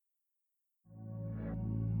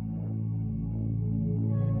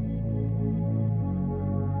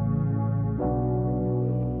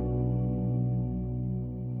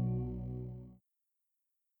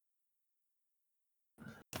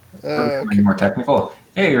Becoming more technical.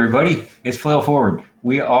 Hey, everybody, it's Flail Forward.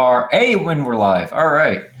 We are when we're live. All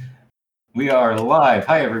right, we are live.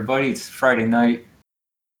 Hi, everybody. It's Friday night.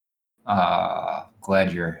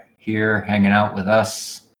 Glad you're here, hanging out with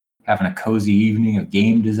us, having a cozy evening of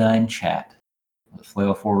game design chat with the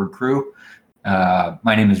Flail Forward crew.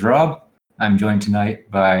 My name is Rob. I'm joined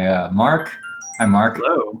tonight by Mark. Hi, Mark.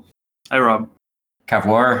 Hello. Hi, Rob.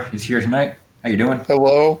 Cavoir is here tonight. How you doing?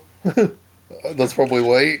 Hello. Let's probably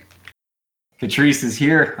wait. Catrice is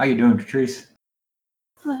here. How you doing, Catrice?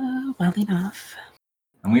 Hello, well enough.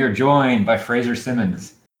 And we are joined by Fraser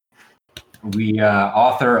Simmons,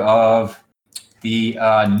 author of the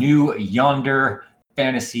new Yonder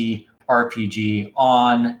fantasy RPG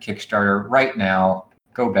on Kickstarter right now.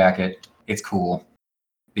 Go back it. It's cool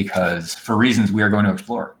because for reasons we are going to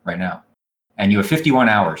explore right now. And you have 51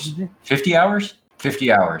 hours. 50 hours?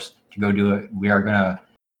 50 hours to go do it. We are going to,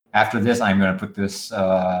 after this, I'm going to put this,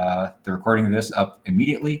 the recording of this up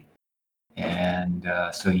immediately. And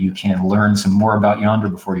so you can learn some more about Yonder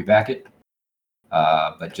before you back it.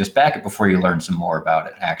 But just back it before you learn some more about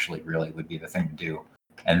it, actually, really would be the thing to do.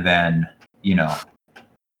 And then,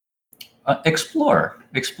 explore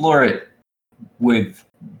it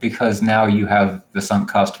because now you have the sunk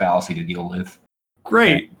cost fallacy to deal with.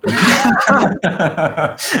 Great.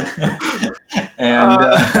 And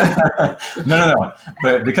no,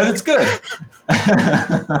 but because it's good.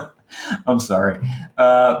 I'm sorry,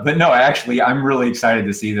 but no, actually, I'm really excited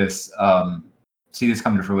to see this come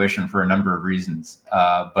to fruition for a number of reasons.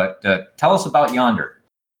 But tell us about Yonder.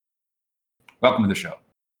 Welcome to the show.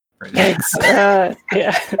 Thanks.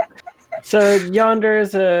 Yeah. So Yonder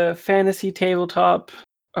is a fantasy tabletop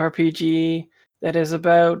RPG that is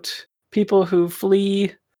about people who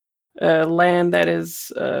flee land that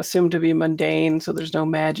is assumed to be mundane, so there's no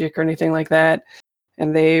magic or anything like that,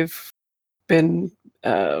 and they've been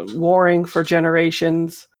warring for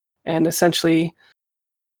generations and essentially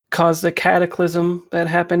caused a cataclysm that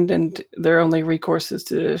happened, and their only recourse is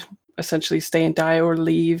to essentially stay and die or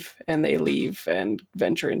leave, and they leave and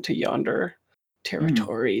venture into Yonder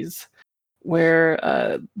territories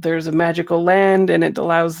where there's a magical land and it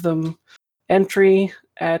allows them entry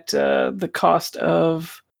at the cost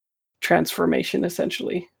of transformation,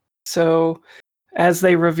 essentially. So as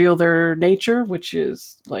they reveal their nature, which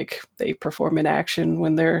is like they perform an action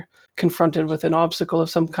when they're confronted with an obstacle of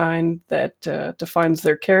some kind that defines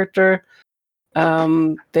their character,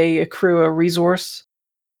 they accrue a resource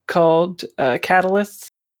called catalysts,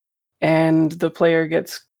 and the player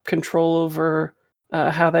gets control over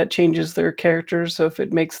how that changes their character. So if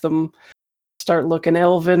it makes them start looking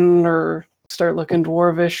elven or start looking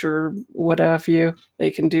dwarvish or what have you, they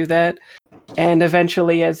can do that. And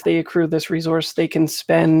eventually, as they accrue this resource, they can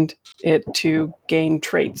spend it to gain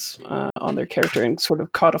traits on their character and sort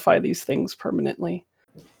of codify these things permanently.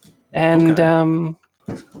 And I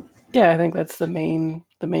think that's the main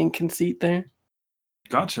conceit there.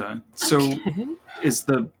 Gotcha. So is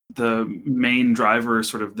the main driver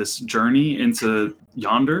sort of this journey into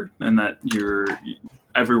Yonder, and that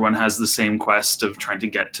everyone has the same quest of trying to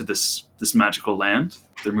get to this magical land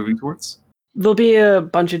they're moving towards? There'll be a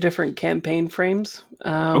bunch of different campaign frames.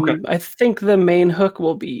 I think the main hook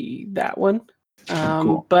will be that one.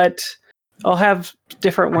 Cool. But I'll have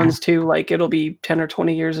different ones too, like it'll be 10 or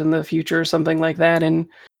 20 years in the future or something like that, and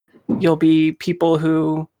you'll be people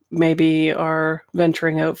who maybe are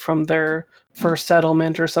venturing out from their first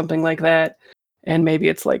settlement or something like that, and maybe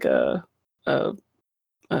it's like a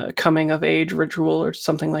coming of age ritual or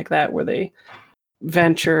something like that where they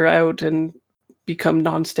venture out and become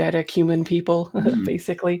non-static human people,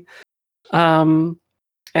 basically. And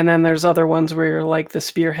then there's other ones where you're like the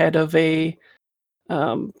spearhead of a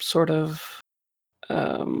sort of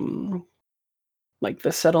like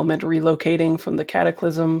the settlement relocating from the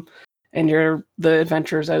cataclysm, and you're the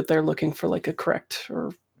adventurers out there looking for like a correct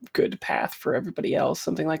or good path for everybody else,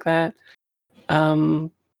 something like that.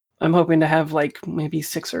 I'm hoping to have like maybe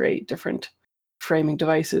 6 or 8 different framing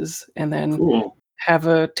devices, and then have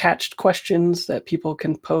attached questions that people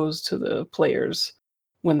can pose to the players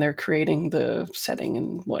when they're creating the setting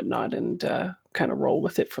and whatnot, and kind of roll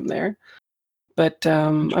with it from there. But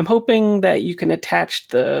I'm hoping that you can attach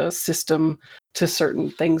the system to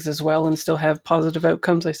certain things as well and still have positive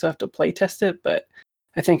outcomes. I still have to play test it, but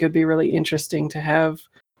I think it would be really interesting to have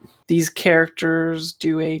these characters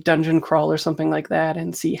do a dungeon crawl or something like that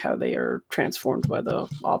and see how they are transformed by the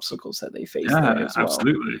obstacles that they face there as well.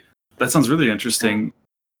 Absolutely. That sounds really interesting.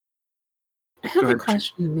 I have a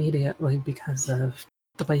question immediately because of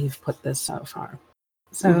the way you've put this so far.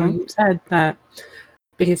 So you said that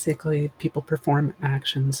basically people perform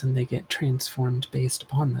actions and they get transformed based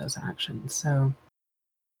upon those actions. So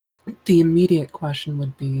the immediate question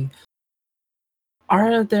would be,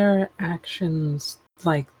 are there actions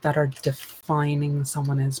like that are defining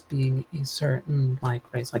someone as being a certain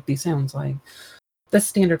like race? Like these sounds like the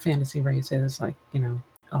standard fantasy races, like, you know,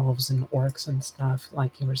 elves and orcs and stuff,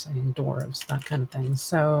 like you were saying, dwarves, that kind of thing.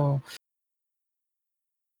 So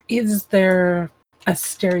is there a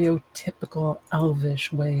stereotypical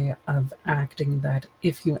elvish way of acting that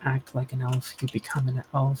if you act like an elf, you become an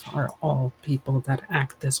elf? Are all people that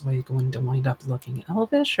act this way going to wind up looking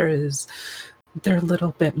elvish, or is there a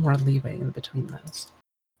little bit more leeway in between those?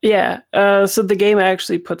 Yeah, so the game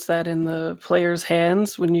actually puts that in the player's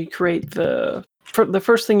hands. When you create the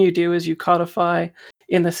first thing you do is you codify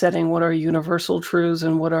in the setting what are universal truths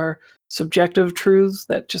and what are subjective truths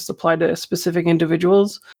that just apply to specific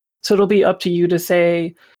individuals. So it'll be up to you to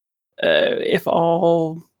say if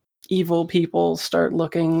all evil people start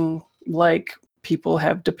looking like people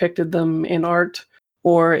have depicted them in art,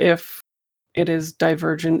 or if it is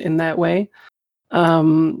divergent in that way.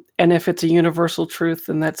 And if it's a universal truth,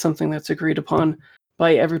 then that's something that's agreed upon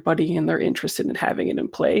by everybody and they're interested in having it in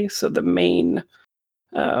play. So the main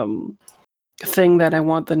thing that I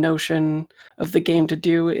want the notion of the game to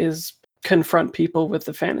do is confront people with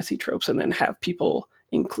the fantasy tropes and then have people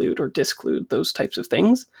include or disclude those types of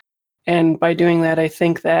things. And by doing that, I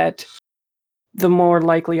think that the more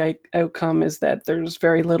likely outcome is that there's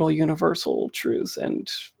very little universal truths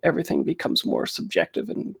and everything becomes more subjective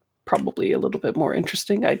and probably a little bit more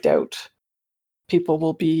interesting. I doubt people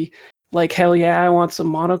will be like, hell yeah, I want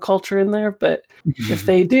some monoculture in there. But if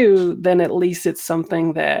they do, then at least it's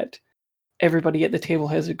something that everybody at the table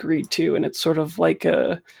has agreed to. And it's sort of like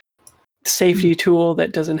a safety tool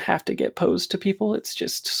that doesn't have to get posed to people. It's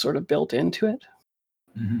just sort of built into it.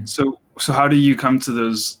 Mhm. So how do you come to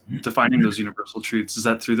those, defining those universal truths? Is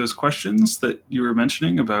that through those questions that you were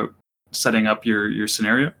mentioning about setting up your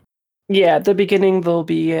scenario? Yeah, at the beginning, there'll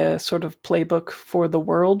be a sort of playbook for the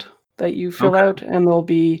world that you fill Okay. out. And there'll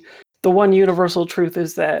be the one universal truth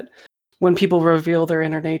is that when people reveal their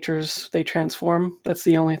inner natures, they transform. That's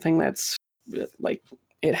the only thing that's like,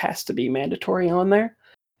 it has to be mandatory on there.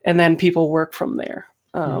 And then people work from there.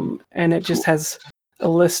 And it just has a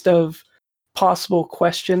list of possible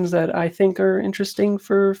questions that I think are interesting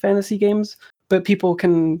for fantasy games, but people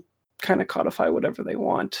can kind of codify whatever they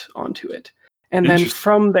want onto it. And then Interesting.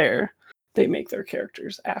 from there, they make their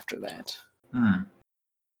characters after that.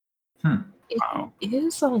 Wow. It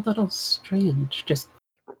is a little strange, just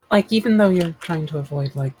like, even though you're trying to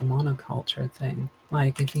avoid like the monoculture thing,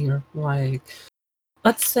 like if you're like,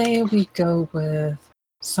 let's say we go with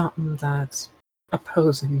something that's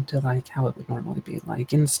opposing to like how it would normally be,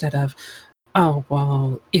 like instead of, oh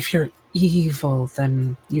well, if you're evil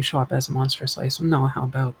then you show up as a monster slice. No, how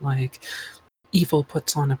about like evil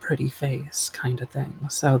puts on a pretty face kind of thing,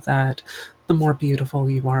 so that the more beautiful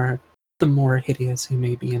you are, the more hideous you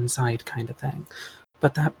may be inside kind of thing.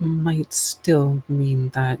 But that might still mean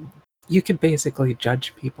that you could basically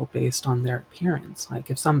judge people based on their appearance. Like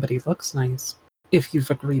if somebody looks nice, if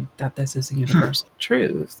you've agreed that this is a universal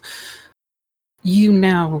truth, you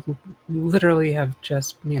now literally have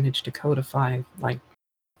just managed to codify like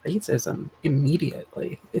racism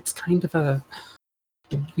immediately. It's kind of a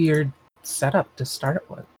weird setup to start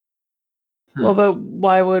with. Well, but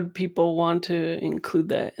why would people want to include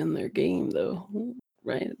that in their game, though?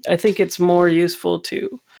 Right? I think it's more useful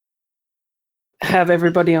to have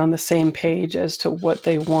everybody on the same page as to what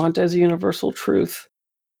they want as universal truth.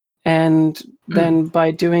 And then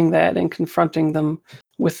by doing that and confronting them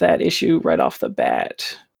with that issue right off the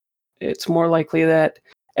bat, it's more likely that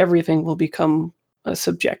everything will become a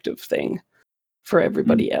subjective thing for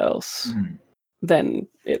everybody else than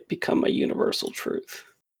it become a universal truth.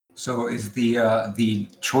 So is the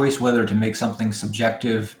choice whether to make something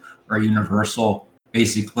subjective or universal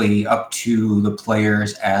basically up to the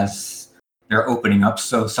players as they're opening up?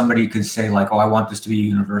 So somebody could say like, oh, I want this to be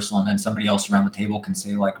universal, and then somebody else around the table can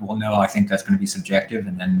say like, well, no, I think that's going to be subjective,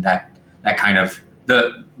 and then that kind of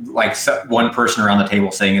one person around the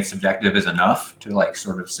table saying it's subjective is enough to like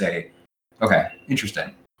sort of say, okay,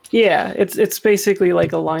 interesting. Yeah, it's basically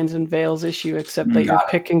like a lines and veils issue, except that Got you're it.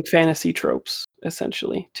 picking fantasy tropes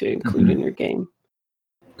essentially to include in your game.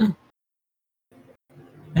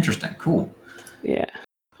 Interesting, cool. Yeah.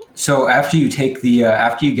 So after you take the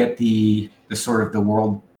after you get the sort of the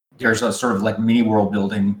world, there's a sort of like mini world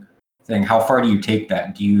building thing. How far do you take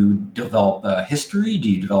that? Do you develop a history? Do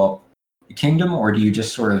you develop a kingdom, or do you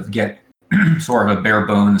just sort of get sort of a bare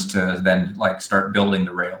bones to then like start building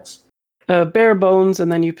the rails? bare bones,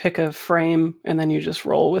 and then you pick a frame, and then you just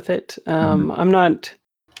roll with it. I'm not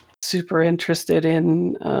super interested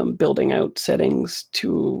in building out settings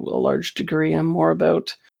to a large degree. I'm more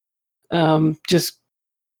about just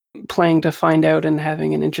playing to find out and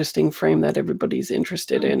having an interesting frame that everybody's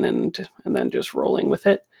interested in, and then just rolling with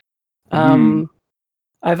it.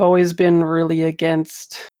 I've always been really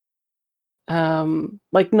against,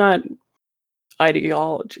 like, not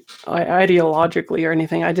ideologically or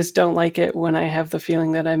anything. I just don't like it when I have the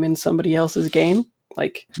feeling that I'm in somebody else's game.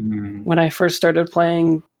 Like when I first started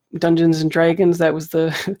playing Dungeons and Dragons, that was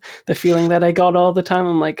the feeling that I got all the time.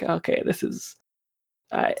 I'm like, okay, this is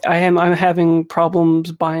I'm having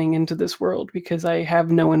problems buying into this world because I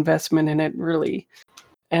have no investment in it really,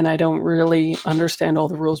 and I don't really understand all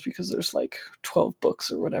the rules because there's like 12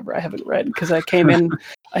 books or whatever I haven't read, because I came in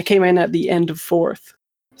at the end of 4th.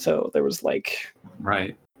 So there was like,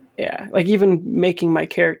 Right. yeah, like even making my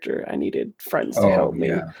character, I needed friends to help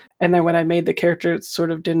me. And then when I made the character, it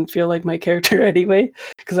sort of didn't feel like my character anyway,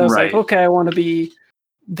 because I was like, okay, I want to be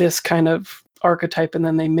this kind of archetype, and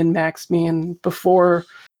then they min-maxed me. And before,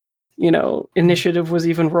 initiative was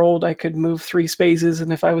even rolled, I could move 3 spaces,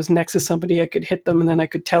 and if I was next to somebody, I could hit them, and then I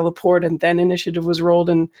could teleport, and then initiative was rolled,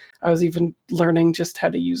 and I was even learning just how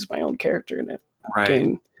to use my own character in a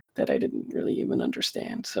game that I didn't really even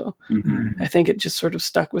understand. So I think it just sort of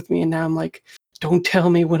stuck with me, and now I'm like, don't tell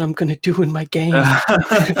me what I'm going to do in my game.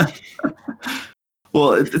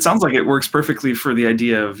 Well, it sounds like it works perfectly for the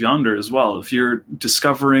idea of Yonder as well. If you're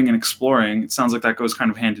discovering and exploring, it sounds like that goes kind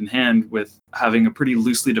of hand in hand with having a pretty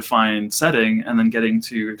loosely defined setting and then getting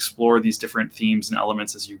to explore these different themes and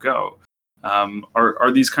elements as you go.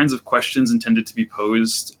 Are these kinds of questions intended to be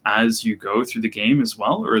posed as you go through the game as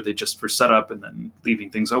well, or are they just for setup and then leaving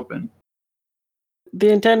things open?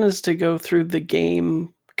 The intent is to go through the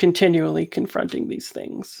game continually confronting these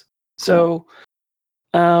things. So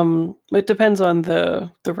it depends on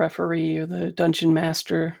the referee or the dungeon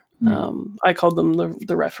master. I called them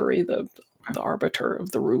the referee, the arbiter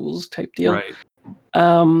of the rules type deal. Right.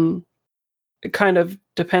 It kind of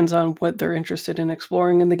depends on what they're interested in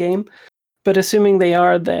exploring in the game. But assuming they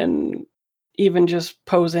are, then even just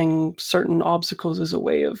posing certain obstacles is a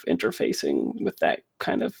way of interfacing with that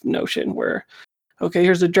kind of notion where, okay,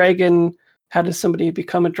 here's a dragon. How does somebody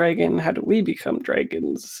become a dragon? How do we become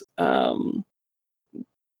dragons?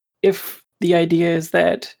 If the idea is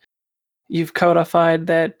that you've codified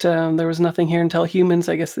that there was nothing here until humans,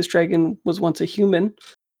 I guess this dragon was once a human.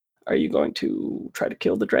 Are you going to try to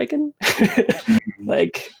kill the dragon?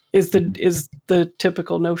 Like, is the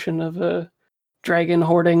typical notion of a dragon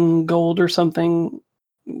hoarding gold or something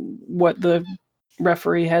what the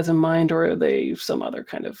referee has in mind, or are they some other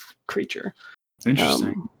kind of creature?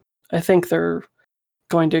 Interesting. I think they're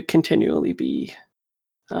going to continually be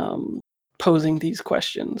posing these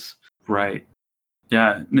questions. Right.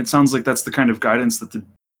 Yeah, and it sounds like that's the kind of guidance that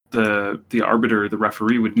the arbiter, the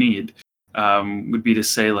referee, would need. Would be to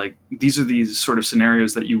say, like, these are these sort of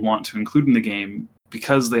scenarios that you want to include in the game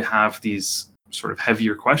because they have these sort of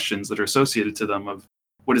heavier questions that are associated to them of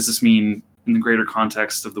what does this mean in the greater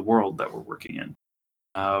context of the world that we're working in.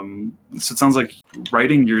 So it sounds like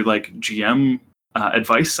writing your like GM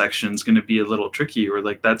advice section is going to be a little tricky, or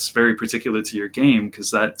like that's very particular to your game, because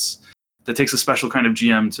that takes a special kind of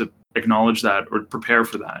GM to acknowledge that or prepare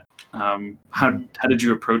for that. How did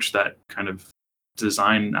you approach that kind of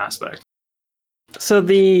design aspect? So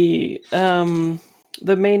the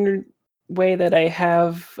main way that I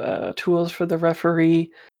have tools for the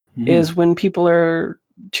referee is when people are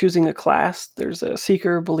choosing a class, there's a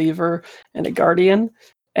seeker, believer, and a guardian.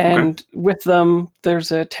 And with them,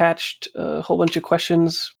 there's attached a whole bunch of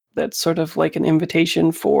questions that's sort of like an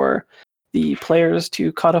invitation for the players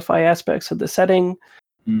to codify aspects of the setting.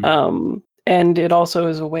 And it also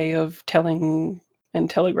is a way of telling and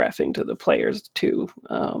telegraphing to the players too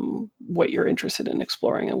what you're interested in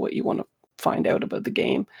exploring and what you want to find out about the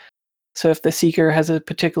game. So if the seeker has a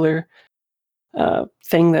particular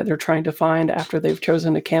thing that they're trying to find after they've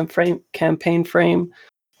chosen a campaign frame,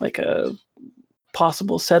 like a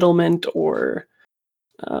possible settlement or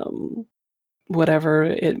whatever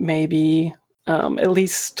it may be, at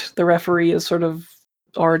least the referee has sort of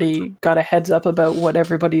already got a heads up about what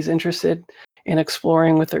everybody's interested in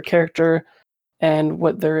exploring with their character and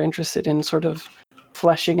what they're interested in sort of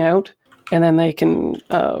fleshing out, and then they can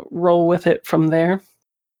roll with it from there.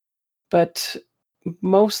 But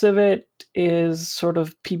most of it is sort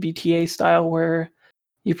of PBTA style, where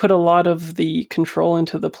you put a lot of the control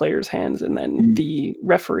into the player's hands, and then the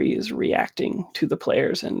referee is reacting to the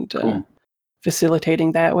players and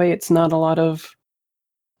facilitating that way. It's not a lot of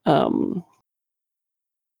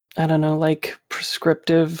I don't know, like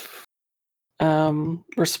prescriptive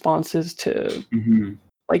responses to, Mhm.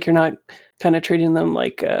 like, you're not kind of treating them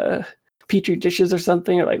like petri dishes or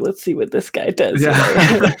something, or like, let's see what this guy does.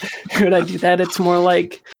 Yeah. When I do that, it's more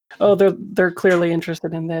like, oh, they're clearly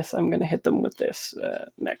interested in this. I'm going to hit them with this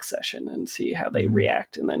next session and see how they Mhm.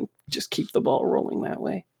 react, and then just keep the ball rolling that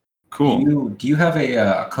way. Cool. Do you have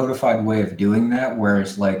a codified way of doing that?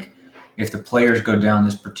 Whereas, like, if the players go down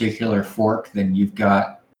this particular fork, then you've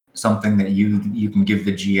got something that you can give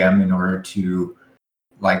the GM in order to,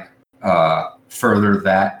 like, further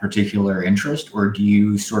that particular interest, or do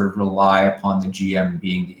you sort of rely upon the GM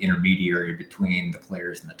being the intermediary between the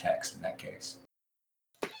players and the text in that case?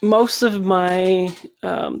 Most of my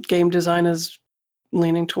game design is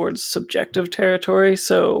leaning towards subjective territory,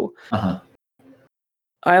 so Uh-huh.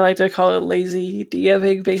 I like to call it lazy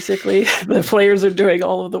DMing, basically. The players are doing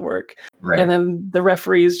all of the work. Right. And then the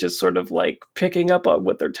referee is just sort of like picking up on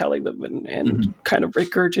what they're telling them and Mhm. kind of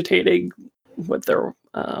regurgitating what they're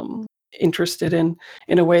interested in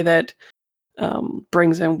a way that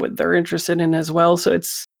brings in what they're interested in as well. So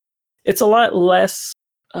it's a lot less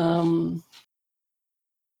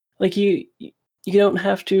like you don't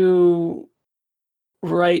have to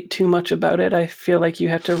write too much about it. I feel like you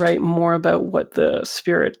have to write more about what the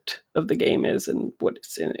spirit of the game is and what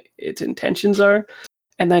its intentions are,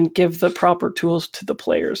 and then give the proper tools to the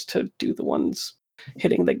players to do the ones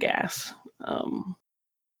hitting the gas.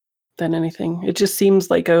 Than anything, it just seems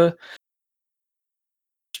like a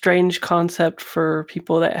strange concept for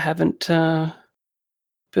people that haven't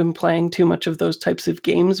been playing too much of those types of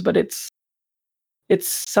games, but it's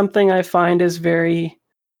something I find is very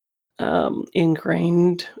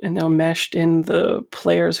ingrained and now meshed in the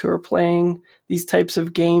players who are playing these types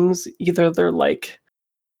of games. Either they're like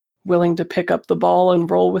willing to pick up the ball and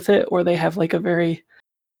roll with it, or they have like a very,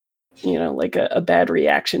 like a bad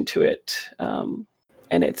reaction to it.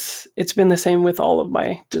 And it's been the same with all of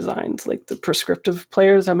my designs. Like the prescriptive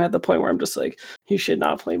players, I'm at the point where I'm just like, you should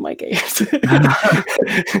not play my games.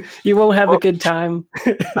 You won't have a good time.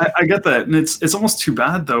 I get that, and it's almost too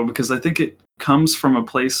bad though, because I think it comes from a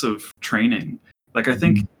place of training. Like I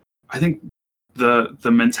think the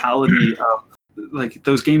mentality of like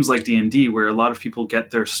those games like D&D, where a lot of people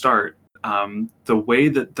get their start, the way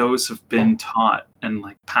that those have been taught and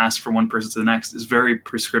like passed from one person to the next is very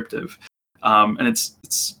prescriptive, and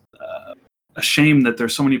it's a shame that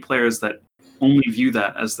there's so many players that only view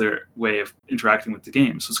that as their way of interacting with the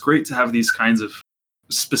game. So it's great to have these kinds of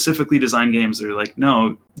specifically designed games that are like,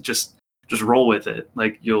 no, just roll with it.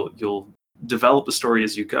 Like you'll develop the story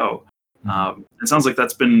as you go. It sounds like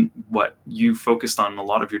that's been what you focused on in a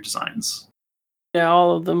lot of your designs. Yeah,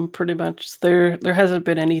 all of them pretty much. There hasn't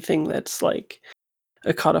been anything that's like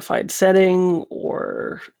a codified setting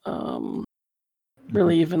or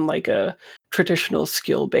really even like a traditional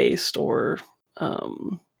skill based or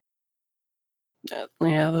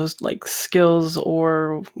those like skills,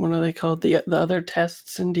 or what are they called, the other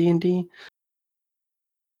tests in D&D?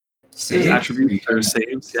 Saves, Attributes or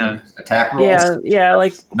saves, yeah. Attack rolls. Yeah,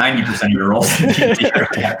 like 90% of your rolls in D&D are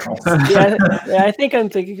attack rolls. yeah, I think I'm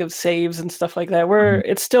thinking of saves and stuff like that, where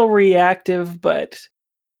it's still reactive, but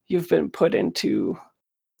you've been put into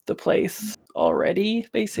the place already,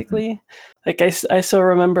 basically. Like I still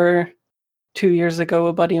remember 2 years ago,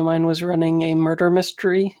 a buddy of mine was running a murder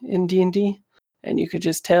mystery in D&D, and you could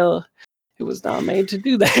just tell it was not made to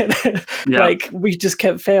do that. Yeah. Like we just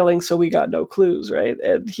kept failing, so we got no clues, right?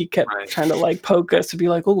 And he kept trying to like poke us to be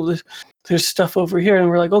like, "Oh, there's stuff over here," and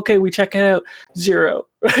we're like, "Okay, we check it out, 0."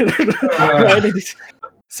 Right?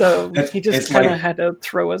 So he just kind of had to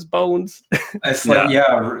throw us bones. It's like,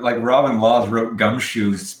 like Robin Laws wrote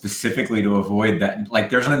Gumshoes specifically to avoid that. Like,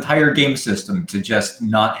 there's an entire game system to just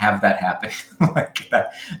not have that happen. Like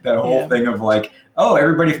that whole thing of like, oh,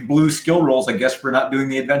 everybody blew skill rolls. I guess we're not doing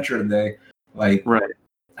the adventure today. Like,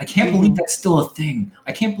 I can't believe that's still a thing.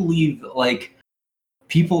 I can't believe like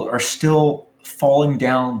people are still falling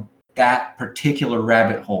down that particular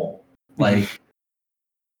rabbit hole. Like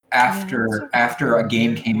after a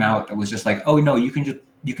game came out that was just like, oh no, you can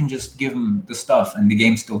just give them the stuff and the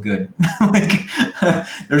game's still good. Like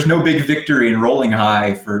there's no big victory in rolling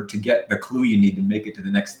high to get the clue you need to make it to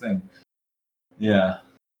the next thing. Yeah.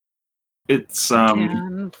 It's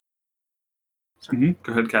go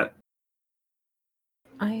ahead, Kat.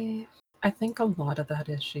 I think a lot of that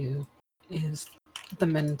issue is the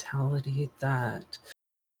mentality that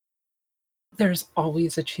there's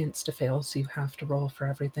always a chance to fail, so you have to roll for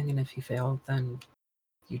everything, and if you fail, then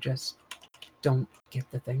you just don't get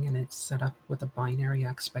the thing, and it's set up with a binary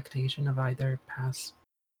expectation of either pass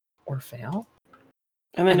or fail.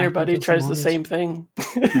 And then And I your think buddy as tries long the as- same thing.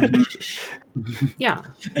 Yeah,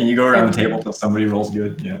 And you go around the table until somebody rolls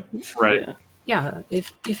good. Yeah. Right. Yeah. yeah.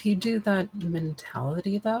 If you do that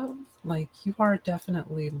mentality though, like you are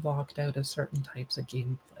definitely locked out of certain types of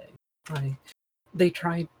gameplay. Like they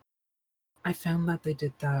tried. I found that they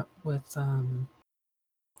did that with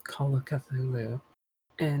Call of Cthulhu,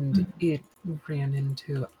 and it ran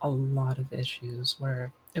into a lot of issues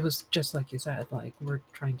where it was just like you said, like we're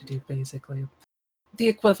trying to do basically the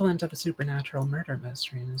equivalent of a supernatural murder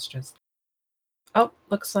mystery, and it's just, oh,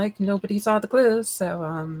 looks like nobody saw the clues,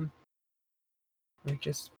 so we're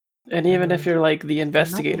just And even if you're like the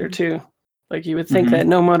investigator nothing. too, like you would think Mhm. that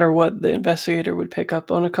no matter what, the investigator would pick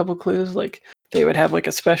up on a couple clues. Like they would have like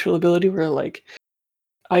a special ability where like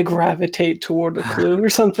I gravitate toward a clue or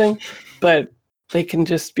something, but they can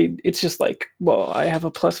just be. It's just like, well, I have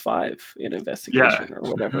a +5 in investigation or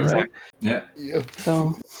whatever, right? Yeah. Yeah.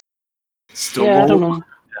 So Still yeah, I don't roll.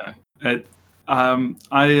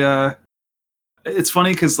 know. It's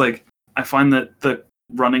funny because like I find that the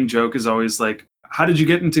running joke is always like, how did you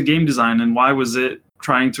get into game design and why was it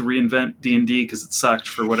trying to reinvent D&D because it sucked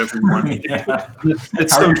for whatever you wanted? Yeah.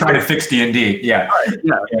 It's How so are you trying to fix D&D? Yeah.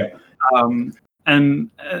 and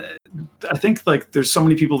I think like there's so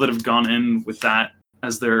many people that have gone in with that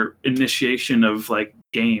as their initiation of like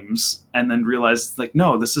games and then realized like,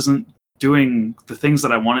 no, this isn't doing the things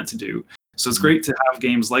that I want it to do. So it's great to have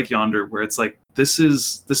games like Yonder where it's like this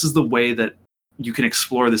is the way that you can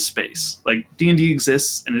explore this space. Like D&D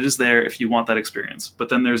exists and it is there if you want that experience. But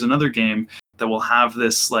then there's another game that will have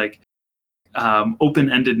this like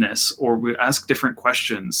open-endedness, or we ask different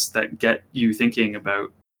questions that get you thinking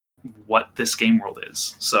about what this game world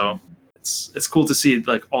is. So it's cool to see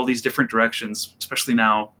like all these different directions, especially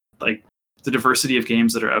now. Like the diversity of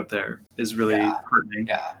games that are out there is really heartening.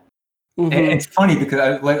 Yeah. Mhm. And it's funny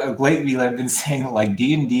because lately I've been saying like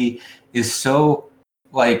D&D is so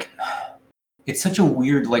like it's such a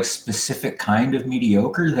weird like specific kind of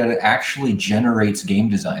mediocre that it actually generates game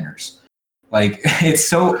designers. Like it's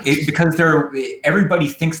because everybody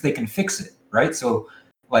thinks they can fix it, right? So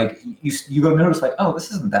like you go notice like, oh,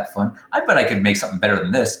 this isn't that fun. I bet I could make something better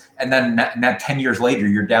than this. And then 10 years later,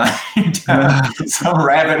 you're down some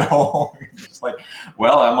rabbit hole. You're just like,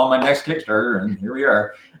 well, I'm on my next Kickstarter, and here we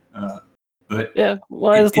are. But Yeah,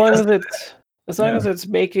 well, It- as it long does as it's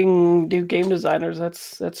making new game designers,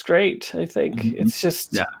 that's great. I think Mhm. it's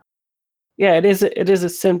just Yeah. it is a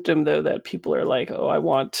symptom though that people are like, oh, I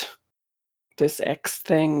want this X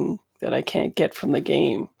thing that I can't get from the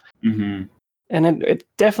game, Mm-hmm. and it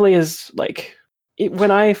definitely is like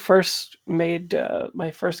when I first made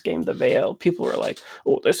my first game, The Veil, people were like,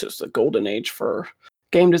 oh, this is the golden age for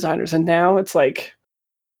game designers, and now it's like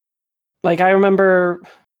I remember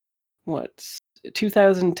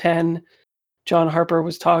 2010. John Harper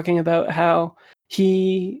was talking about how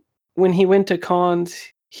when he went to cons,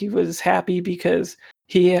 he was happy because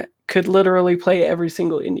he could literally play every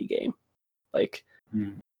single indie game, like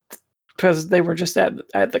because they were just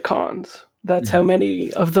at the cons. That's how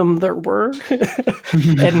many of them there were.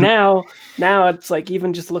 And now it's like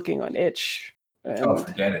even just looking on itch and,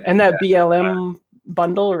 forget it. and that BLM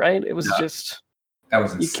bundle, right? It was just That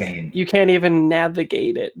was insane. you can't even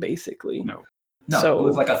navigate it basically. No. No, So- it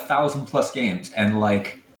was like 1,000+ games, and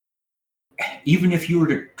like even if you were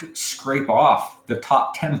to scrape off the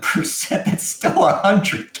top 10%, that's still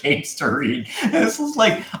 100 games to read. And this was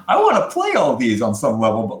like, I want to play all these on some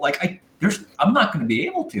level, but like I'm not going to be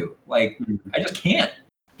able to. Like I just can't.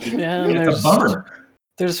 Yeah, and It's a bummer.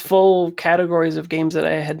 there's full categories of games that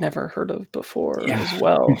I had never heard of before Yeah. as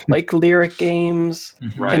well, like lyric games.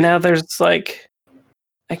 Right. And now there's like,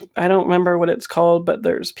 I don't remember what it's called, but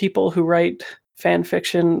there's people who write fan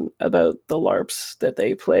fiction about the LARPs that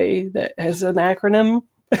they play that has an acronym.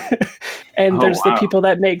 And Oh, there's the wow. people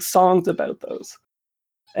that make songs about those.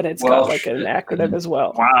 And it's Well, got like an acronym as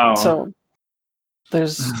well. Wow. So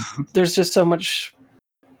there's just so much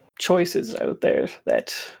choices out there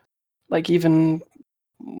that like even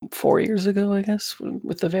 4 years ago, I guess,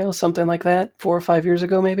 with The Veil, something like that, 4 or 5 years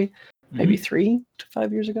ago, maybe 3 to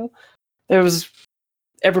 5 years ago,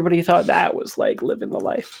 everybody thought that was like living the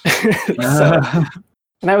life. So,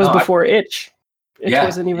 and that was Oh, before Itch. Itch Yeah,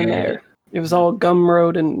 wasn't even yeah, there. It was all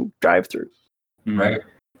Gumroad and Drive-Thru. Right.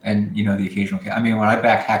 And the occasional. I mean, when I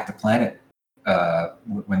back Hack the Planet,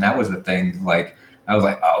 when that was a thing, like I was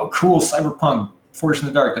like, oh, cool, Cyberpunk Forged in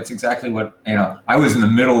the Dark. That's exactly what I was in the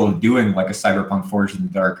middle of doing like a Cyberpunk Forged in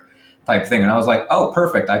the Dark type thing, and I was like, oh,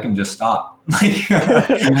 perfect, I can just stop. Like,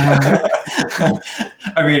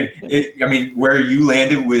 I mean, where you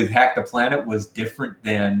landed with Hack the Planet was different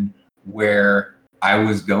than where I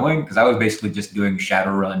was going, because I was basically just doing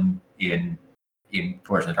Shadowrun in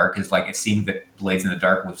Forged in the Dark, because like it seemed that Blades in the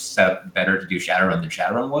Dark was set up better to do Shadowrun than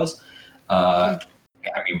Shadowrun was. I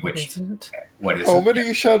mean, which what is How it? many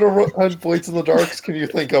Shadowrun Blades in the Darks can you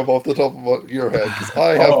think of off the top of your head? Because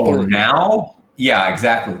I have three. Now? Yeah,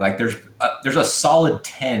 exactly. Like there's a solid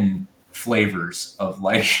 10 flavors of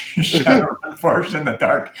like Shadowrun Forged in the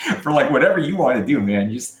Dark for like whatever you want to do,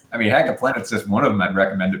 man. I mean, Hack of Planet's just one of them I'd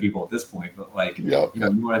recommend to people at this point. But like, Yep. you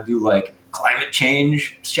want to do like climate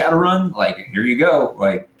change Shadowrun, like here you go.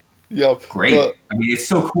 Like, Yep. great. I mean, it's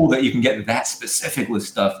so cool that you can get that specific with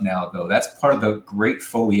stuff now, though. That's part of the great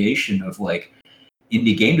foliation of like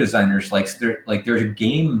indie game designers. Like, there's a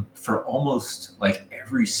game for almost like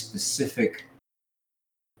every specific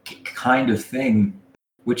kind of thing,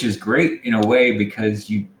 which is great in a way because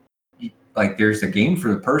you like there's a game for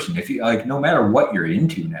the person. If you like, no matter what you're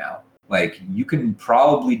into now, like you can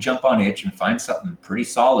probably jump on itch and find something pretty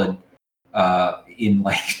solid in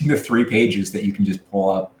like the 3 pages that you can just pull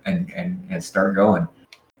up and start going.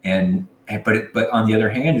 But on the other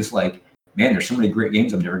hand, it's like, man, there's so many great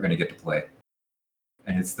games I'm never going to get to play,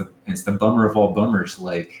 and it's the bummer of all bummers.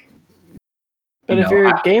 Like, but if you're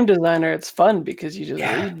a game designer, it's fun because you just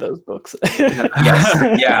read those books.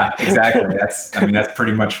 Yes, yeah, exactly. That's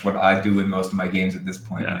pretty much what I do in most of my games at this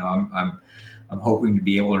point. Yeah. You know, I'm hoping to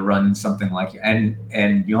be able to run something like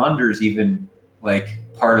and Yonder's even like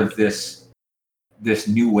part of this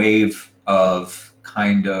new wave of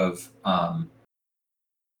kind of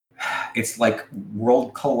it's like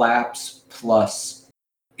world collapse plus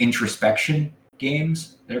introspection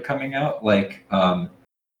games that are coming out. Like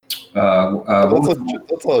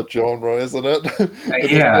that's a genre, isn't it?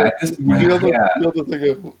 Yeah. At this point, the other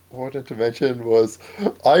thing I wanted to mention was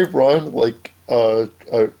I run like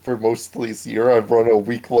for most of this year I've run a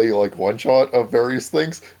weekly like one shot of various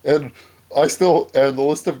things, and the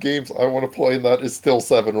list of games I want to play in that is still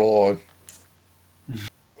 7 long.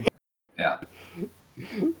 Yeah,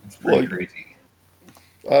 it's pretty crazy.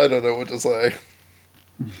 I don't know what to say.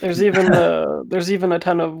 There's even a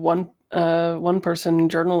ton of one person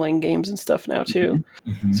journaling games and stuff now too.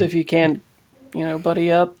 Mm-hmm. So if you can't,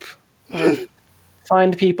 buddy up or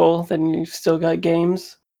find people, then you've still got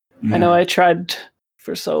games. Yeah. I know I tried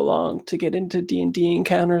for so long to get into D&D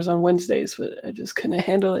encounters on Wednesdays, but I just couldn't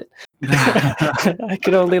handle it. I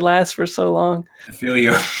could only last for so long. I feel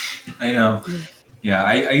you. I know. Yeah,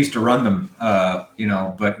 I used to run them,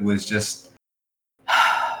 but it was just,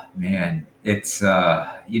 man, it's,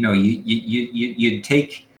 you'd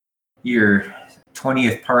take your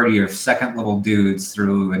 20th party of second level dudes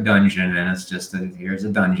through a dungeon, and it's just, here's a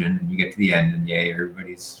dungeon, and you get to the end, and yay,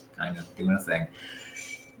 everybody's kind of doing a thing.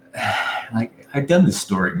 Like, I've done this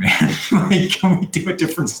story, man. Like, can we do a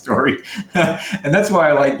different story? And that's why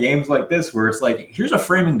I like games like this, where it's like, here's a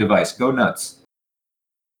framing device, go nuts.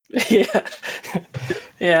 Yeah.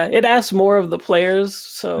 Yeah, it asks more of the players,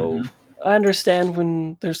 so I understand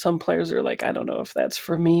when there's some players who are like, I don't know if that's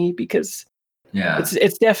for me, because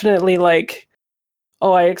it's definitely like,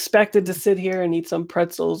 oh, I expected to sit here and eat some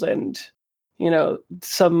pretzels, and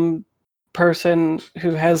some person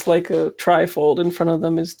who has like a trifold in front of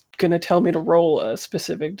them is going to tell me to roll a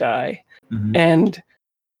specific die and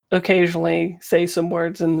occasionally say some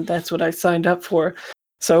words, and that's what I signed up for.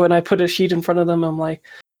 So when I put a sheet in front of them, I'm like,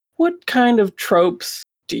 what kind of tropes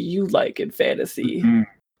do you like in fantasy?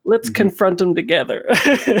 Let's confront them together.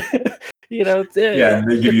 And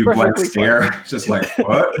they give you a blank stare, just like,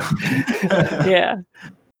 what? Yeah.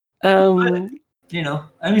 I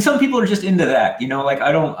mean, some people are just into that, like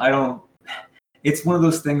I don't, it's one of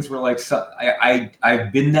those things where like,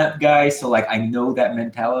 I've been that guy. So like, I know that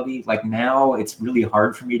mentality. Like now it's really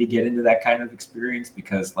hard for me to get into that kind of experience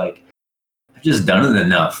because like, I've just done it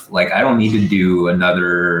enough. Like, I don't need to do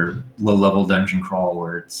another low-level dungeon crawl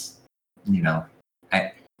where it's,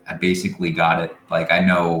 I basically got it. Like, I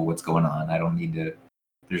know what's going on. I don't need to.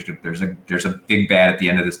 There's a big bad at the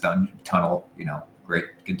end of this tunnel. Great,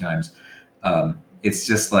 good times. It's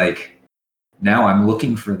just like now I'm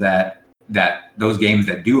looking for those games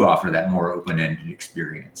that do offer that more open-ended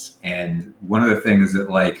experience. And one of the things that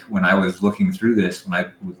like when I was looking through this, when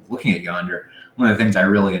I was looking at Yonder, one of the things I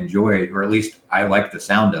really enjoyed, or at least I liked the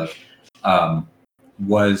sound of,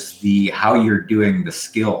 was how you're doing the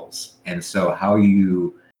skills. And so how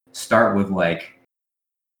you start with like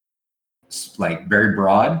very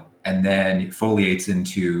broad, and then it foliates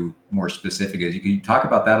into more specific. As you can talk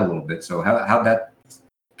about that a little bit. So how that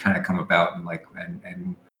kind of come about, and like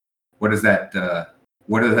and what does that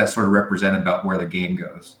sort of represent about where the game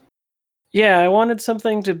goes? Yeah, I wanted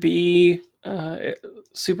something to be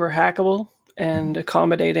super hackable and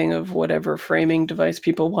accommodating of whatever framing device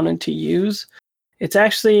people wanted to use. It's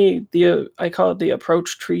actually I call it the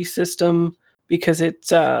approach tree system because it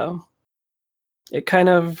kind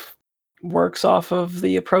of works off of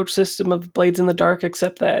the approach system of Blades in the Dark,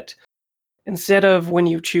 except that instead of when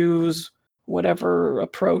you choose whatever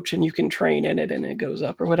approach and you can train in it and it goes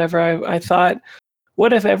up or whatever, I thought,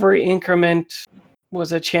 what if every increment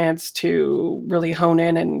was a chance to really hone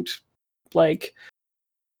in and like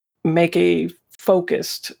make a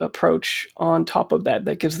focused approach on top of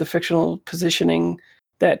that gives the fictional positioning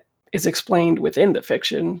that is explained within the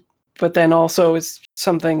fiction, but then also is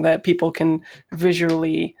something that people can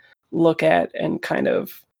visually look at and kind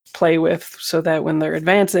of play with, so that when they're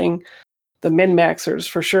advancing, the min-maxers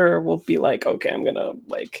for sure will be like, okay, I'm gonna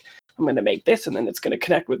make this, and then it's gonna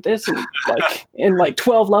connect with this, and like in like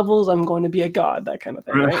 12 levels, I'm going to be a god, that kind of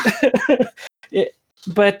thing, right?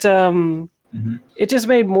 It just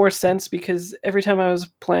made more sense because every time I was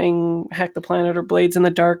playing Hack the Planet or Blades in the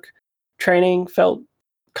Dark, training felt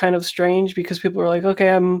kind of strange because people were like,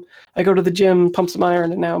 okay, I go to the gym, pump some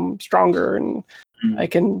iron, and now I'm stronger, and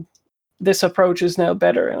this approach is now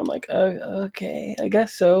better. And I'm like, okay, I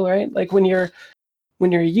guess so, right? Like when you're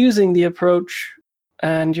using the approach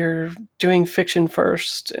and you're doing fiction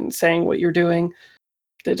first and saying what you're doing,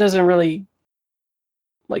 it doesn't really,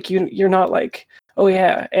 like, you're not like, oh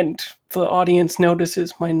yeah, and the audience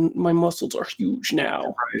notices my muscles are huge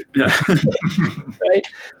now. Right. Yeah. Right?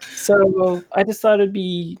 So I just thought it'd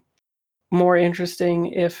be more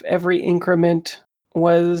interesting if every increment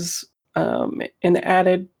was an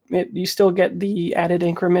added, you still get the added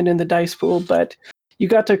increment in the dice pool, but you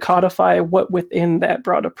got to codify what within that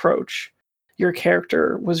broad approach your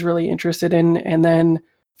character was really interested in, and then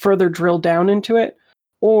further drill down into it,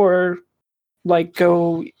 or like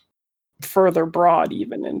go further broad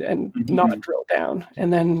even and not drill down.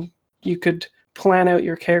 And then you could plan out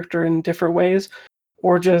your character in different ways,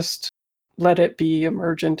 or just let it be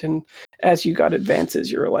emergent. And as you got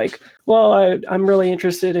advances, you're like, well, I'm really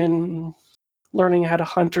interested in learning how to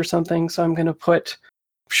hunt or something, so I'm going to put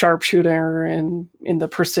sharpshooter in the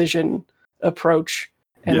precision approach,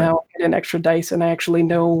 and now I get an extra dice, and I actually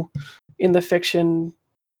know in the fiction,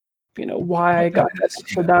 why I got that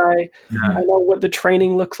extra die. I know what the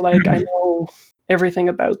training looks like. I know everything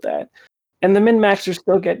about that. And the min-maxers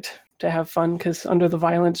still get to have fun because under the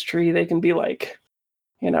violence tree, they can be like,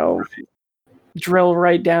 drill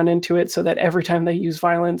right down into it so that every time they use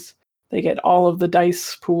violence, they get all of the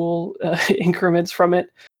dice pool increments from it.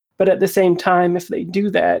 But at the same time, if they do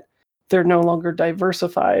that, they're no longer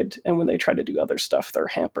diversified. And when they try to do other stuff, they're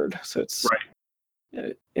hampered. So it's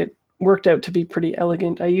it worked out to be pretty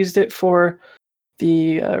elegant. I used it for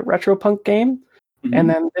the Retropunk game. And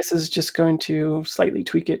then this is just going to slightly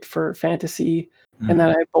tweak it for fantasy. And then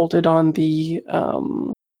I bolted on the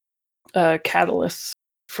catalysts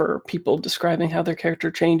for people describing how their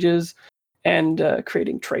character changes and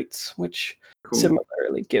creating traits, which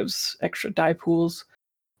similarly gives extra die pools.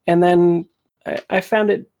 And then I found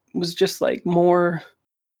it was just like more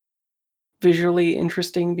visually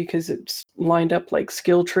interesting because it's lined up like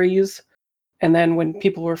skill trees. And then when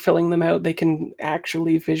people were filling them out, they can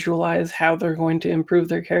actually visualize how they're going to improve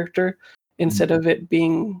their character instead of it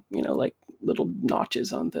being, like little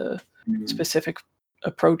notches on the specific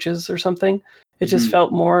approaches or something. It just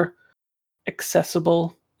felt more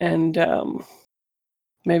accessible and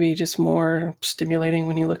maybe just more stimulating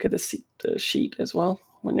when you look at the sheet as well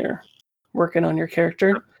when you're working on your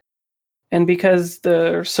character. And because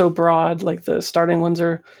they're so broad, like the starting ones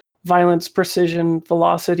are violence, precision,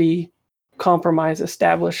 velocity, compromise,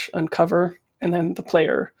 establish, uncover, and then the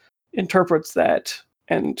player interprets that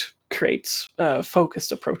and creates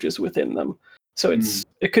focused approaches within them. So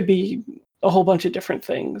it could be a whole bunch of different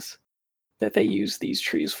things that they use these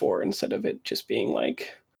trees for instead of it just being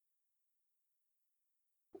like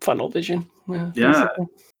funnel vision. Yeah,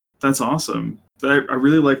 that's awesome. I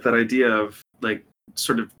really like that idea of like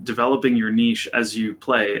sort of developing your niche as you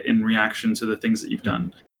play in reaction to the things that you've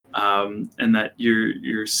done. And that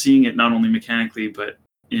you're seeing it not only mechanically, but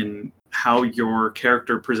in how your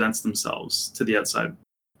character presents themselves to the outside,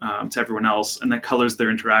 to everyone else, and that colors their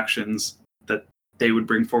interactions that they would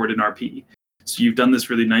bring forward in RP. So you've done this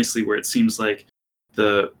really nicely, where it seems like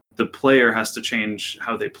the player has to change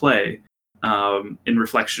how they play in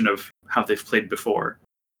reflection of how they've played before,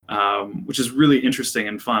 which is really interesting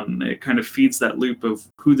and fun. It kind of feeds that loop of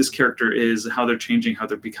who this character is, how they're changing, how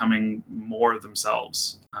they're becoming more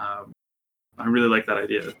themselves. I really like that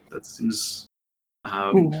idea. That seems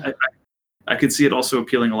I could see it also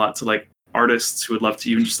appealing a lot to like artists who would love to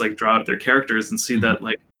even just like draw out their characters and see that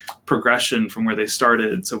like progression from where they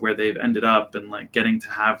started to where they've ended up, and like getting to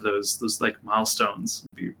have those like milestones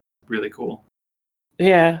would be really cool.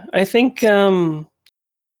 Yeah, I think the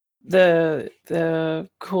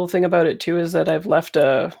cool thing about it too is that I've left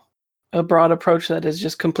a broad approach that is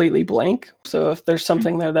just completely blank. So if there's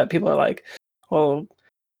something there that people are like, well,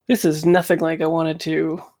 this is nothing like I wanted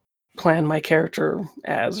to plan my character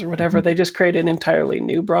as or whatever, they just create an entirely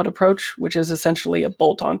new broad approach, which is essentially a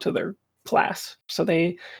bolt onto their class. So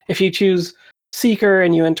if you choose Seeker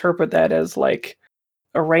and you interpret that as like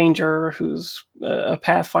a ranger who's a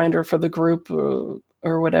pathfinder for the group or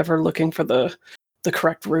whatever, looking for the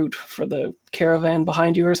correct route for the caravan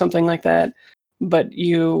behind you or something like that, but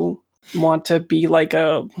you want to be like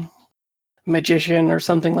a magician or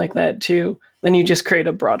something like that too, then you just create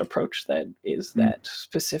a broad approach that is that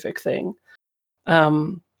specific thing.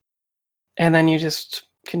 And then you just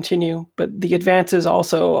continue. But the advances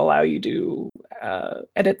also allow you to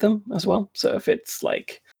edit them as well. So if it's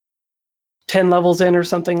like 10 levels in or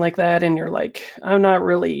something like that, and you're like, I'm not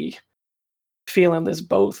really feeling this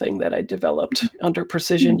bow thing that I developed under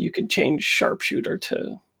precision, you could change sharpshooter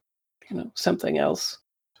to, something else.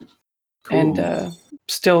 Cool. And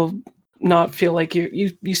still not feel like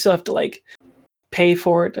you still have to like pay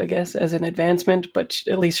for it, I guess, as an advancement, but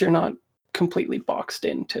at least you're not completely boxed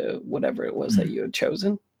into whatever it was that you had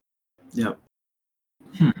chosen. Yep.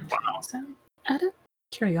 Wow. So, out of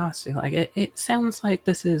curiosity, like it sounds like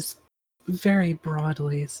this is very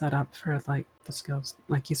broadly set up for like the skills.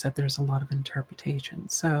 Like you said, there's a lot of interpretation.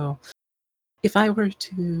 So, if I were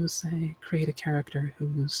to say create a character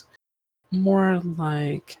who's more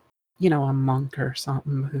like, a monk or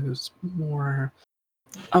something, who's more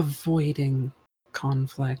avoiding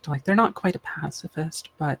conflict, like they're not quite a pacifist,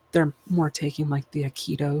 but they're more taking like the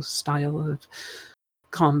Aikido style of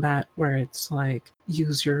combat where it's like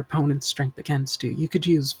use your opponent's strength against you. You could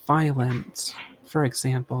use violence, for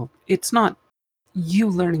example. It's not you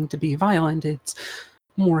learning to be violent, it's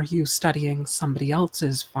more you studying somebody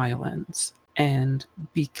else's violence, and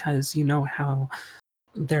because you know how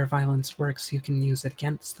their violence works, you can use it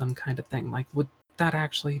against them, kind of thing. Like, would that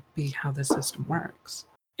actually be how the system works?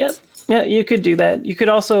 Yep. Yeah, you could do that. You could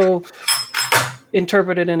also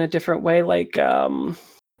interpret it in a different way, like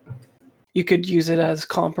you could use it as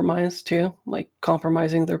compromise too, like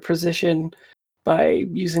compromising their position by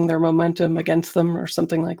using their momentum against them or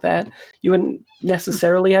something like that. You wouldn't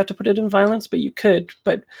necessarily have to put it in violence, but you could.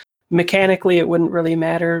 But mechanically, it wouldn't really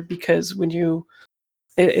matter because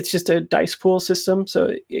it's just a dice pool system.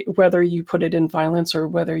 So whether you put it in violence or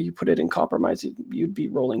whether you put it in compromise, you'd be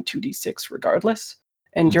rolling 2d6 regardless.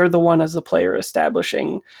 And you're the one as the player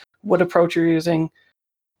establishing what approach you're using,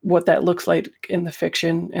 what that looks like in the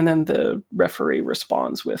fiction, and then the referee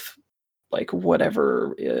responds with like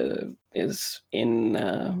whatever is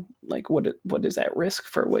in like what is at risk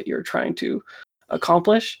for what you're trying to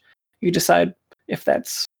accomplish. You decide if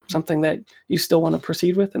that's something that you still want to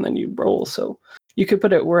proceed with, and then you roll. So you could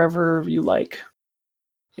put it wherever you like.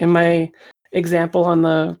 In my example on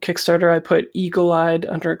the Kickstarter, I put eagle-eyed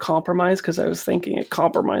under compromise because I was thinking it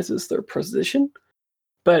compromises their position,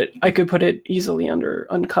 but I could put it easily under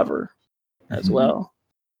uncover as well.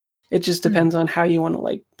 It just depends on how you want to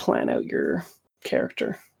like plan out your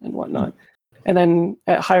character and whatnot. And then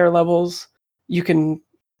at higher levels, you can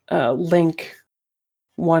link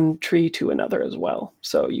one tree to another as well.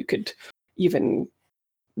 So you could even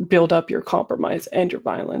build up your compromise and your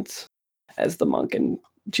violence as the monk and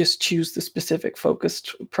just choose the specific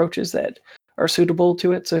focused approaches that are suitable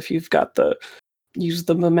to it. So if you've got use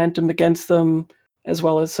the momentum against them, as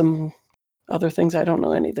well as some other things, I don't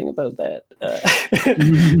know anything about that.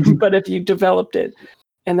 But if you developed it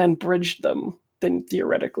and then bridged them, then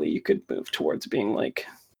theoretically you could move towards being like,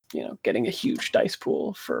 getting a huge dice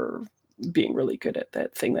pool for being really good at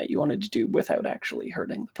that thing that you wanted to do without actually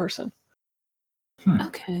hurting the person.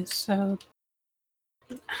 Okay, so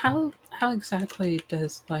how exactly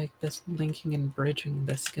does like this linking and bridging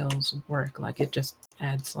the skills work? Like it just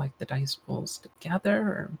adds like the dice pools together,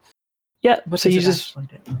 or yeah? what So does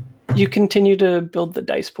you continue to build the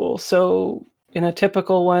dice pool. So in a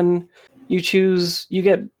typical one, you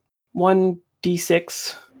get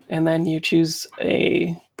 1d6, and then you choose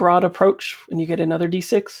a broad approach, and you get another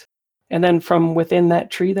d6, and then from within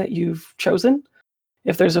that tree that you've chosen,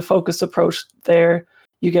 if there's a focused approach there,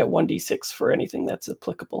 you get 1d6 for anything that's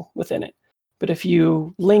applicable within it. But if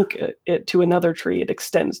you link it to another tree, it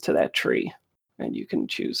extends to that tree, and you can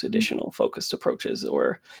choose additional focused approaches,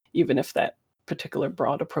 or even if that particular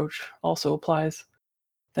broad approach also applies,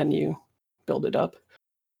 then you build it up.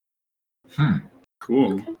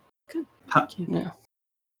 Cool. Okay, good. How, Yeah.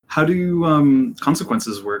 How do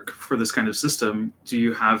consequences work for this kind of system? Do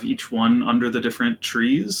you have each one under the different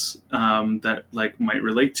trees that like might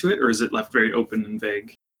relate to it, or is it left very open and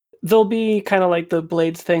vague? They'll be kind of like the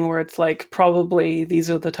Blades thing where it's like probably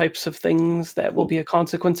these are the types of things that will be a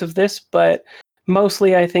consequence of this, but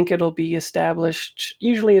mostly I think it'll be established.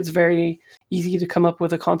 Usually it's very easy to come up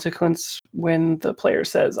with a consequence when the player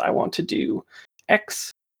says, I want to do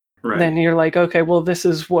X. Right. Then you're like, okay, well, this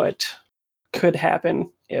is what could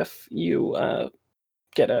happen if you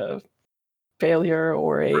get a failure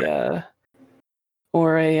or a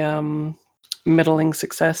middling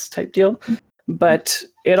success type deal. But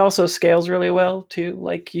it also scales really well too.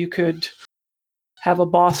 Like you could have a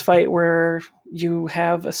boss fight where you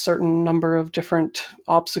have a certain number of different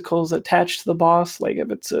obstacles attached to the boss. Like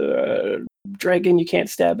if it's a dragon, you can't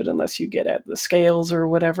stab it unless you get at the scales or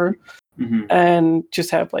whatever. Mm-hmm. And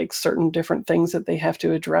just have like certain different things that they have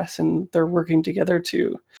to address, and they're working together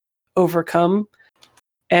to overcome.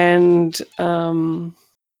 And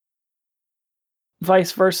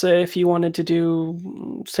vice versa, if you wanted to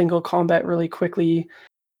do single combat really quickly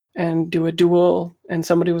and do a duel, and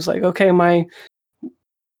somebody was like, okay,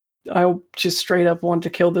 I just straight up want to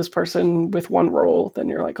kill this person with one roll, then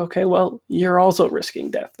you're like, okay, well, you're also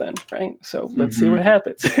risking death then, right? So let's see what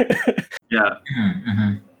happens. Yeah.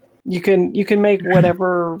 Mm-hmm. You can make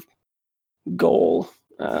whatever goal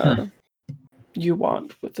you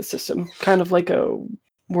want with the system. Kind of like a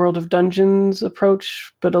World of Dungeons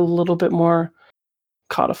approach, but a little bit more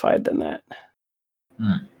codified than that.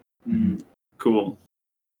 Cool.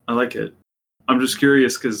 I like it. I'm just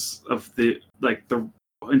curious because of the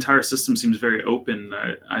entire system seems very open.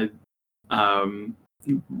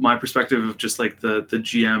 My perspective of just like the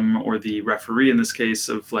GM or the referee in this case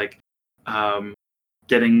of like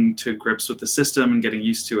getting to grips with the system and getting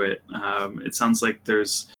used to it. It sounds like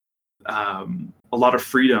there's a lot of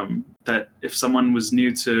freedom that if someone was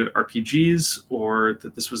new to RPGs or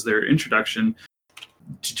that this was their introduction,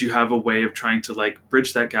 did you have a way of trying to like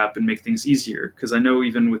bridge that gap and make things easier? Because I know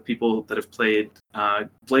even with people that have played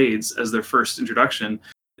Blades as their first introduction,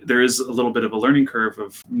 there is a little bit of a learning curve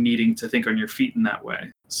of needing to think on your feet in that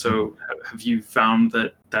way. So have you found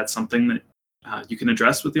that that's something that you can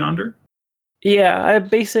address with Yonder? Yeah, I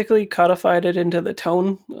basically codified it into the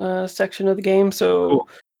tone section of the game. So Cool.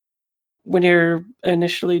 When you're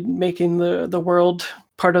initially making the world,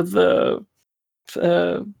 part of the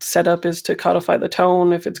setup is to codify the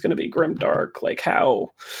tone. If it's going to be grimdark, like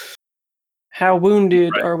how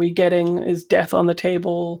wounded are we getting? Is death on the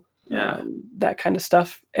table? Yeah. That kind of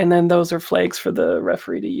stuff. And then those are flags for the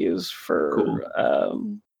referee to use for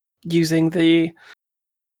using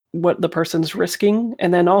what the person's risking.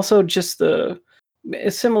 And then also just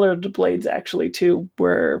it's similar to Blades actually too,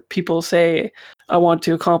 where people say, I want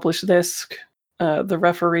to accomplish this. The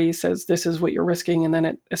referee says this is what you're risking, and then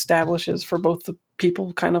it establishes for both the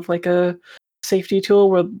people kind of like a safety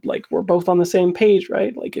tool where like we're both on the same page,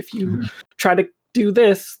 right? Like if you try to do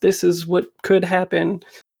this is what could happen,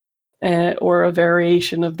 or a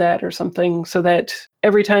variation of that or something, so that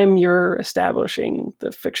every time you're establishing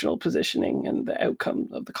the fictional positioning and the outcome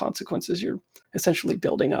of the consequences, you're essentially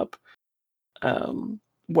building up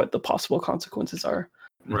what the possible consequences are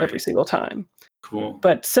every single time. Cool.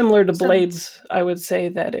 But similar to Blades, I would say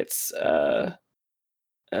that it's a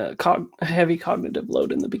heavy cognitive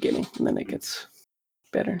load in the beginning, and then it gets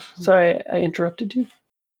better. Sorry, I interrupted you.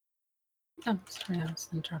 Oh, sorry, I was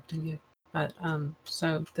interrupting you. But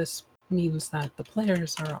so this means that the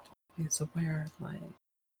players are always aware of like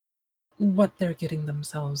what they're getting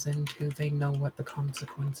themselves into. They know what the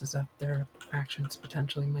consequences of their actions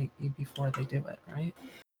potentially might be before they do it, right?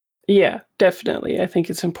 Yeah, definitely. I think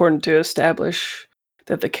it's important to establish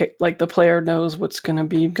that the player knows what's going to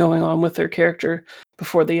be going on with their character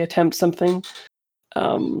before they attempt something.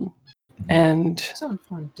 And so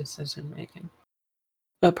informed decision making.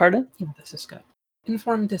 Pardon? Yeah, this is good.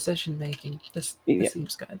 Informed decision making. This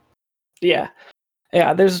seems good. Yeah.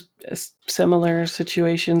 There's similar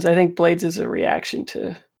situations. I think Blades is a reaction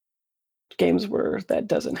to games where that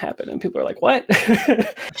doesn't happen, and people are like, "What?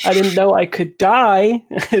 I didn't know I could die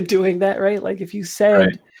doing that." Right? Like if you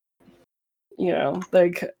said,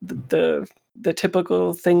 like the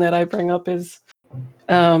typical thing that I bring up is,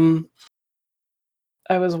 I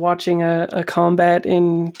was watching a combat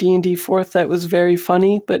in D&D 4th that was very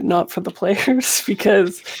funny, but not for the players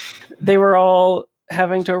because they were all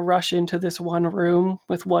having to rush into this one room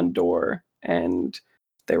with one door, and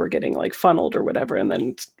they were getting like funneled or whatever, and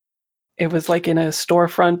then it was like in a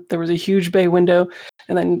storefront. There was a huge bay window,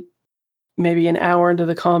 and then maybe an hour into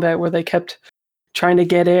the combat where they kept trying to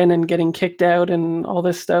get in and getting kicked out and all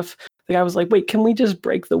this stuff, the guy was like, "Wait, can we just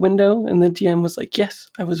break the window?" And the GM was like, "Yes,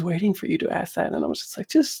 I was waiting for you to ask that." And I was just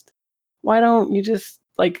like, why don't you just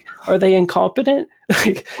like, are they incompetent?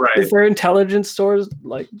 Like, Right. is their intelligence scores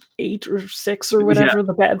like 8 or 6 or whatever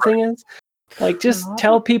the bad thing is? Like, just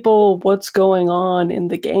tell people what's going on in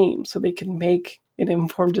the game so they can make an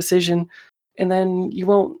informed decision, and then you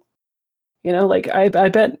won't, like, I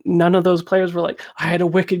bet none of those players were like, I had a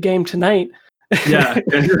wicked game tonight. Yeah,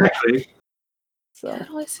 exactly. So That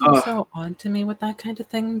always seems so odd to me with that kind of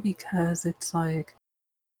thing, because it's like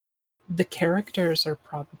the characters are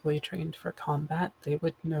probably trained for combat. They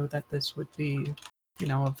would know that this would be,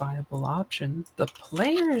 a viable option. The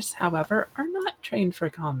players, however, are not trained for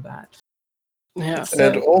combat. yeah.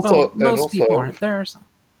 And also, most people aren't. There are some.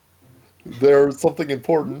 There's something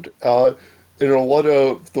important. In a lot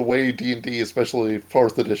of the way D&D, especially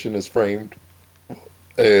 4th edition, is framed,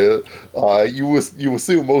 you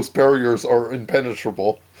assume most barriers are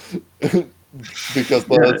impenetrable. Because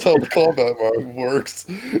that's how the combat map works.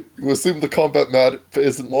 You assume the combat map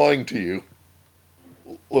isn't lying to you.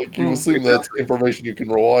 Like, you assume that's information you can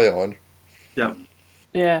rely on.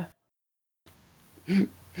 Yeah.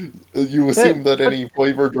 You assume that any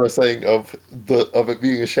flavor dressing of it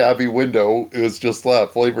being a shabby window is just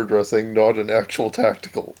that, flavor dressing, not an actual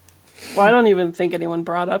tactical. Well, I don't even think anyone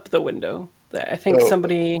brought up the window. I think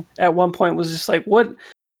somebody at one point was just like, "What?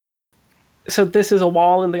 So this is a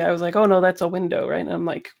wall?" And the guy was like, "Oh no, that's a window, right?" And I'm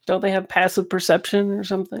like, "Don't they have passive perception or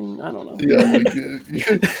something? I don't know." Yeah,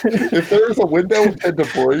 if there's a window and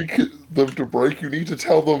to break, you need to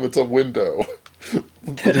tell them it's a window.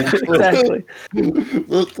 Exactly.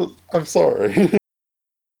 I'm sorry.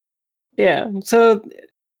 Yeah. So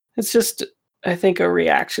it's just, I think, a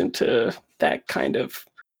reaction to that kind of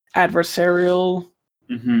adversarial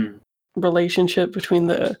relationship between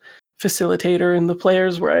the facilitator and the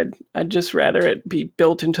players, where I'd just rather it be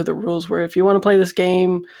built into the rules, where if you want to play this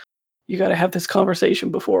game, you got to have this conversation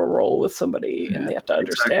before a roll with somebody, and they have to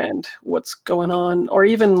understand what's going on. Or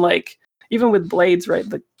even with Blades, right?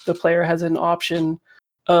 The player has an option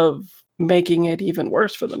of making it even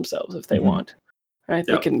worse for themselves if they want, right?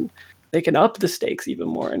 Yep. They can up the stakes even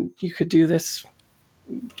more, and you could do this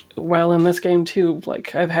well in this game too.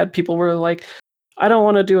 Like, I've had people where like, I don't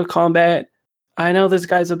want to do a combat. I know this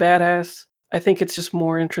guy's a badass. I think it's just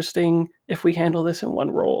more interesting if we handle this in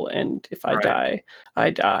one roll, and if I die, I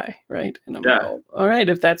die, right? And I'm like, oh, all right,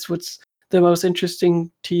 if that's what's the most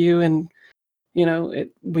interesting to you, and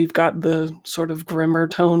we've got the sort of grimmer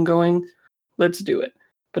tone going, let's do it.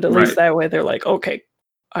 But at least that way they're like, okay,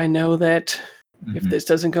 I know that if this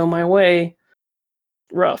doesn't go my way,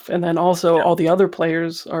 rough. And then also all the other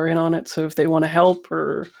players are in on it, so if they want to help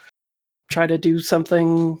or try to do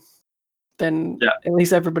something, then at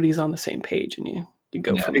least everybody's on the same page, and you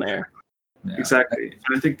go from there. Yeah. Exactly.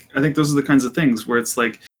 And I think those are the kinds of things where it's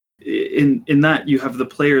like, in that you have the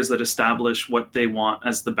players that establish what they want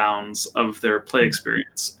as the bounds of their play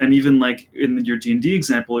experience. And even like in your D&D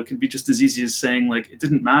example, it could be just as easy as saying, like, it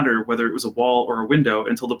didn't matter whether it was a wall or a window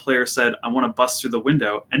until the player said, I want to bust through the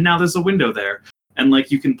window, and now there's a window there. And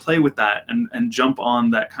like, you can play with that and jump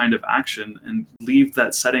on that kind of action and leave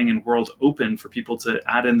that setting and world open for people to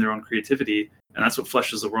add in their own creativity. And that's what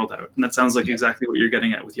fleshes the world out. And that sounds like exactly what you're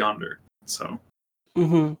getting at with Yonder. So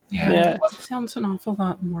yeah. It sounds an awful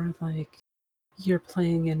lot more like you're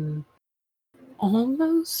playing in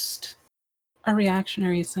almost a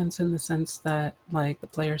reactionary sense, in the sense that, like, the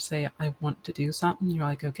players say, I want to do something. You're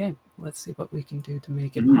like, okay, let's see what we can do to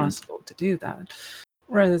make it possible to do that.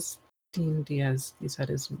 Whereas D&D, as you said,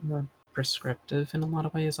 is more prescriptive in a lot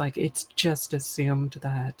of ways. Like, it's just assumed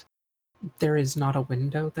that there is not a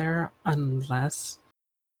window there unless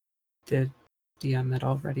the DM had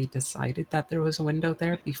already decided that there was a window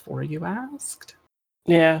there before you asked.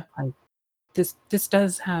 Yeah. Like, this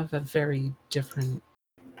does have a very different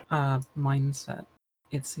mindset,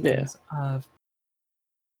 it seems, of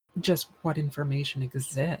just what information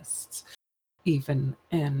exists, even,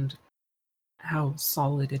 and how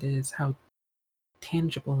solid it is, how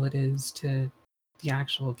tangible it is to the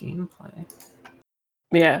actual gameplay.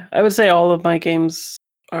 Yeah, I would say all of my games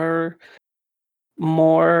are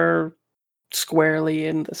more squarely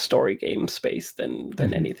in the story game space than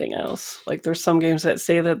anything else. Like, there's some games that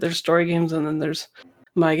say that they're story games, and then there's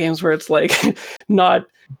my games where it's like not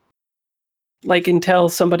like until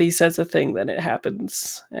somebody says a thing, then it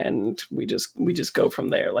happens, and we just go from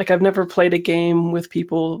there. Like, I've never played a game with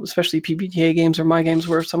people, especially PBTA games or my games,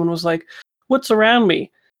 where someone was like, "What's around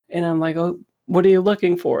me?" And I'm like, "Oh, what are you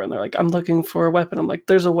looking for?" And they're like, "I'm looking for a weapon." I'm like,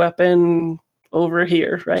 "There's a weapon over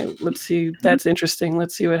here, right? Let's see. That's interesting.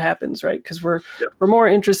 Let's see what happens, right?" Because we're more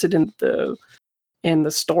interested in the in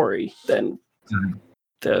the story than Mhm.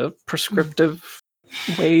 the prescriptive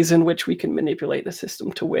ways in which we can manipulate the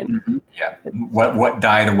system to win. Mhm. Yeah. What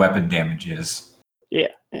die the weapon damage is.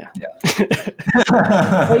 Yeah. Yeah.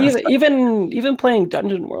 But even playing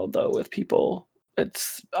Dungeon World though with people,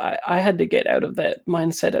 I had to get out of that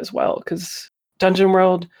mindset as well, because Dungeon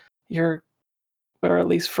World, or at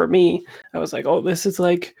least for me, I was like, oh, this is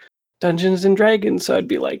like Dungeons and Dragons. So I'd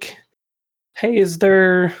be like, hey, is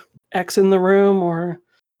there X in the room or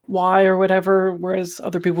Y or whatever? Whereas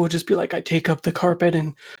other people would just be like, I take up the carpet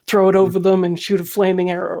and throw it over them and shoot a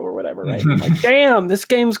flaming arrow or whatever, right? I'm like, damn, this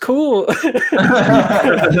game's cool. Like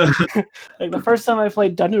the first time I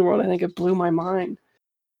played Dungeon World, I think it blew my mind,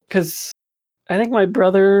 because I think my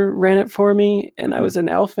brother ran it for me, and I was an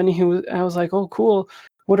elf, and I was like, oh, cool.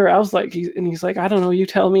 What are elves like? He's like, I don't know, you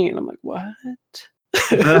tell me. And I'm like, what?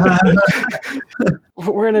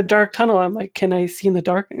 We're in a dark tunnel. I'm like, can I see in the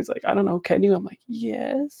dark? And he's like, I don't know, can you? I'm like,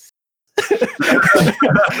 yes.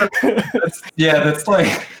 That's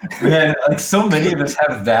like, man, like so many of us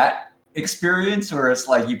have that experience where it's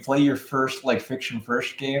like you play your first like fiction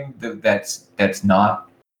first game that's not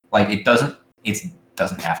like it doesn't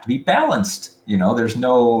have to be balanced. There's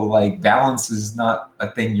no like balance is not a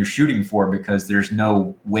thing you're shooting for because there's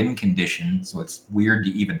no win condition. So it's weird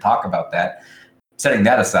to even talk about that. Setting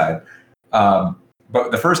that aside,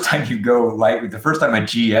 but the first time you go like the first time a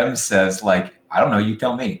GM says like, I don't know, you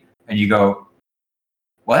tell me, and you go,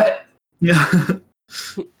 what? Yeah.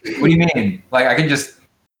 What do you mean? Like I can just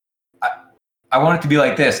I want it to be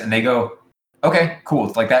like this, and they go, okay, cool,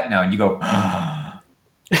 it's like that now, and you go.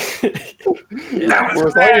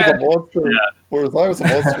 Whereas I was a monster. Whereas I was a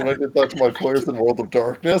monster when I did that to my players in World of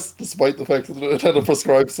Darkness, despite the fact that it had a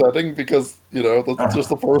prescribed setting, because that's just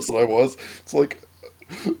the person I was. It's like,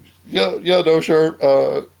 yeah, no, sure.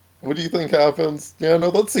 What do you think happens? Yeah,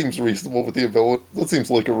 no, that seems reasonable with the ability. That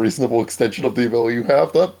seems like a reasonable extension of the ability you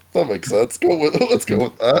have. That makes sense. Let's go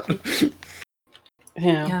with that.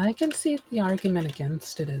 Yeah. I can see the argument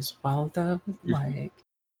against it as well, though. Like,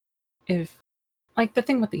 if, like, the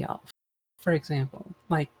thing with the elf, for example,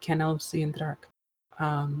 like, can elves see in the dark?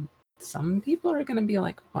 Some people are going to be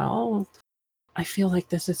like, well, I feel like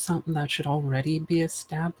this is something that should already be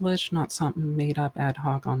established, not something made up ad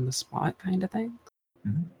hoc on the spot kind of thing.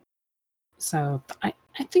 Mhm. So I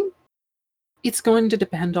think it's going to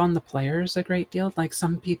depend on the players a great deal. Like,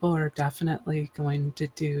 some people are definitely going to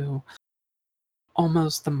do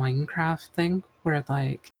almost the Minecraft thing where,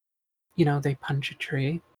 like, they punch a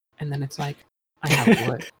tree and then it's like, I have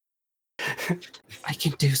wood. I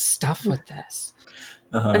can do stuff with this.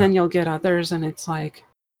 Uh-huh. And then you'll get others and it's like,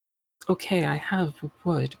 okay, I have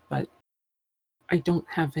wood, but I don't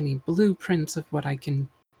have any blueprints of what I can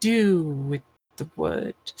do with the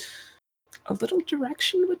wood. A little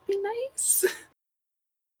direction would be nice.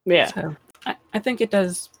 Yeah. So I think it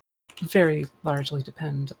does very largely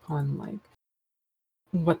depend upon like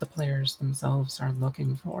what the players themselves are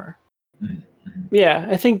looking for. Yeah,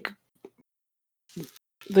 I think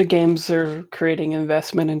the games are creating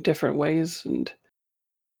investment in different ways, and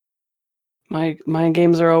my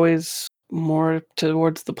games are always more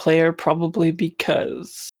towards the player, probably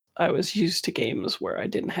because I was used to games where I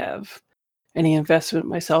didn't have any investment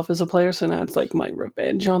myself as a player, so now it's like my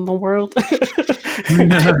revenge on the world.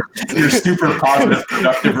 Your super positive,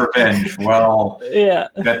 productive revenge. Well, Yeah.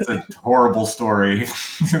 that's a horrible story.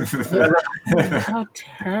 How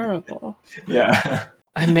terrible. Yeah.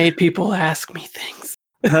 I made people ask me things.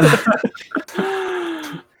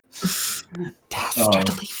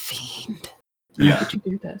 Dastardly fiend. Yeah. How could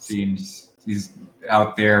you do this? He's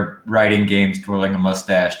out there writing games, twirling a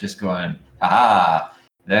mustache, just going,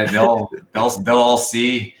 they'll all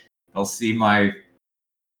see my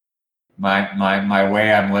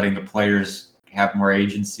way. I'm letting the players have more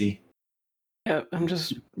agency. Yeah, I'm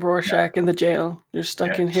just Rorschach in the jail. You're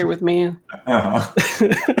stuck Yeah. in here with me.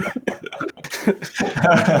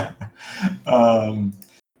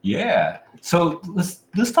 Yeah. So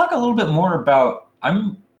let's talk a little bit more about.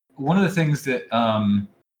 One of the things that I'm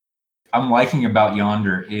liking about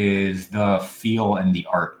Yonder is the feel and the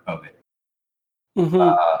art of it.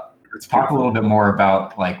 Mhm. Let's talk a little bit more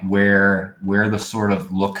about like where the sort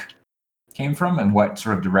of look came from and what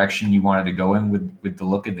sort of direction you wanted to go in with the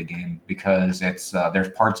look of the game, because it's there's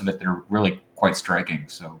parts of it that are really quite striking.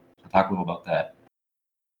 So talk a little about that.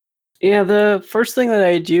 Yeah, the first thing that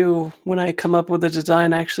I do when I come up with a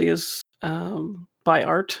design actually is buy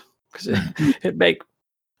art, because it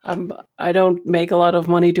I don't make a lot of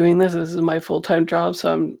money doing this. This is my full-time job.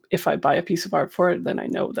 So if I buy a piece of art for it, then I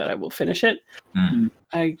know that I will finish it.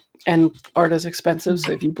 And art is expensive.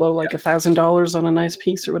 So if you blow like $1,000 on a nice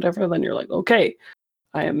piece or whatever, then you're like, okay,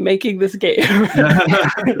 I am making this game.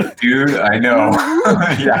 Dude, I know.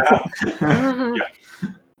 Yeah.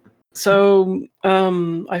 So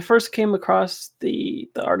I first came across the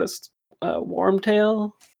artist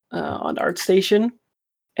Wormtail on ArtStation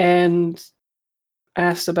and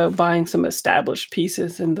asked about buying some established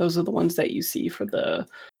pieces, and those are the ones that you see for the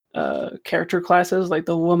character classes, like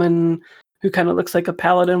the woman who kind of looks like a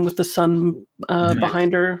paladin with the sun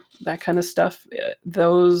behind her, that kind of stuff.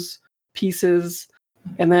 Those pieces,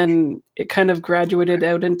 and then it kind of graduated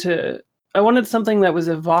out into, I wanted something that was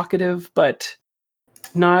evocative, but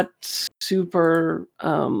not super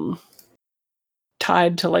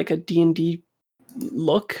tied to like a D&D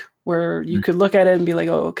look, where you could look at it and be like,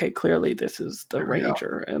 oh, okay, clearly this is the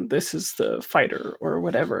ranger and this is the fighter or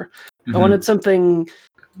whatever. I wanted something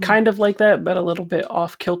kind of like that, but a little bit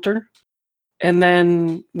off kilter. And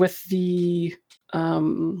then with the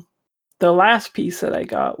last piece that I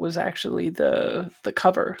got was actually the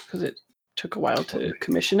cover, because it took a while to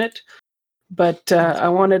commission it. But I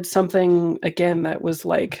wanted something, again, that was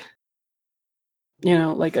like,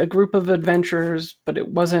 like a group of adventurers, but it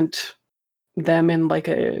wasn't them in like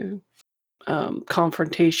a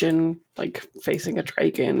confrontation, like facing a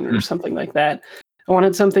dragon or something like that. I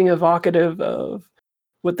wanted something evocative of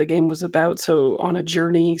what the game was about. So on a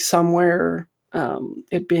journey somewhere,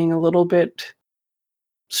 it being a little bit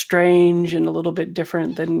strange and a little bit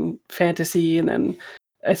different than fantasy. And then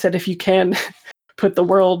I said, if you can put the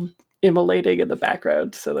world immolating in the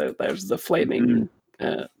background, so that there's the flaming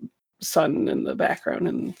sun in the background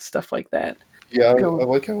and stuff like that. Yeah, I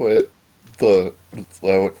like how it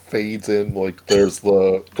fades in. Like there's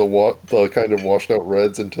the kind of washed out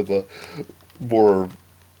reds into the more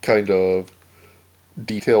kind of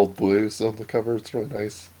detailed blues on the cover. It's really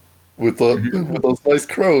nice with with those nice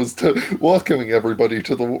crows welcoming everybody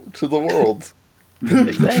to the world.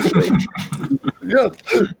 Exactly. Yeah,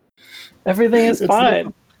 everything is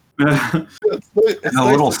fine. It's And a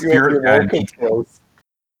little spirit guide.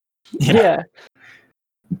 Yeah.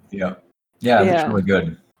 That's really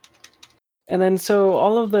good. And then so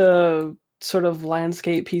all of the sort of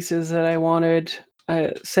landscape pieces that I wanted,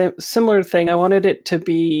 similar thing. I wanted it to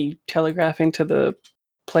be telegraphing to the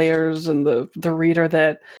players and the reader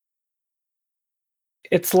that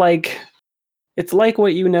it's like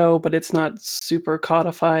what you know, but it's not super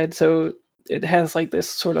codified. So it has like this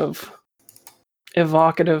sort of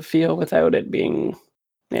evocative feel without it being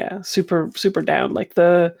super down. Like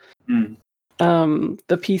the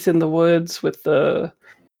piece in the woods with the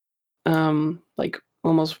like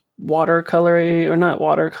almost watercolory, or not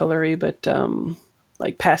watercolory, but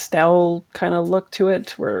like pastel kind of look to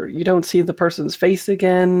it, where you don't see the person's face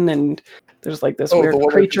again, and there's like this weird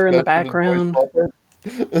creature in the background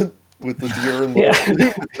with the deer in the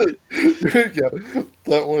yeah,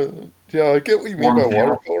 that one. Yeah, I get what you mean by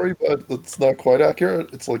watercolory, but it's not quite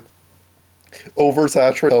accurate. It's like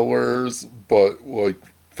oversaturated colors, but like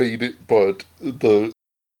faded. But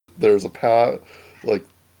there's a path, like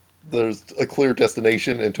there's a clear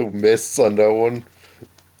destination into mists unknown,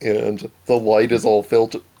 and the light is all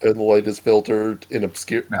filtered, and the light is filtered in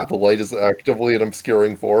obscure. Yeah. The light is actively an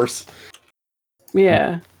obscuring force.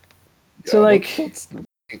 Yeah. So that's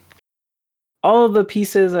all of the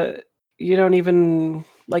pieces you don't even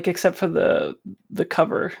like, except for the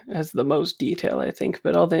cover has the most detail, I think,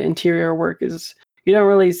 but all the interior work is, you don't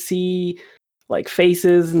really see like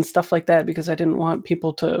faces and stuff like that, because I didn't want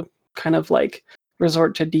people to kind of like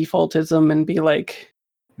resort to defaultism and be like,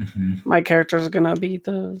 my character's gonna be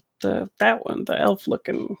that one, the elf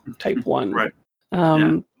looking type one. Right.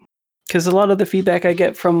 Because a lot of the feedback I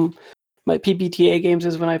get from my PBTA games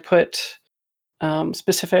is when I put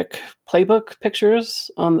specific playbook pictures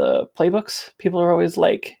on the playbooks, people are always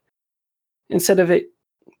like, instead of it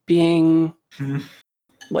being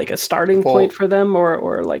like a starting point for them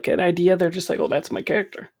or like an idea, they're just like, oh, that's my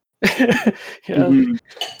character.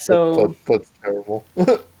 So that's terrible.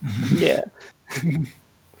 Yeah.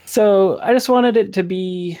 So I just wanted it to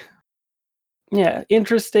be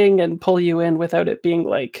interesting and pull you in without it being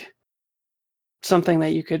like something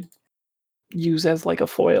that you could use as like a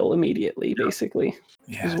foil immediately, basically.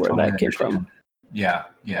 Is where that came from. Yeah,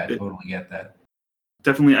 I totally get that.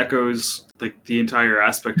 Definitely echoes like the entire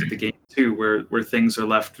aspect of the game too, where things are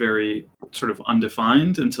left very sort of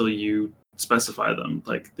undefined until you specify them.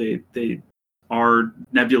 Like they are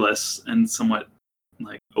nebulous and somewhat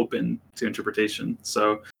like open to interpretation.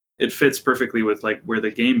 So it fits perfectly with like where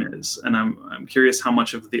the game is. And I'm curious how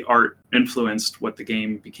much of the art influenced what the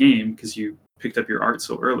game became, because you picked up your art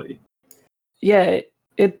so early. Yeah,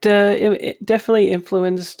 it definitely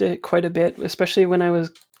influenced it quite a bit, especially when I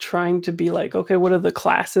was trying to be like, okay, what are the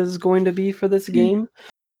classes going to be for this game?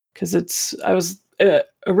 Because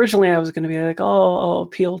originally I was going to be like, oh, I'll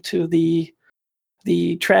appeal to the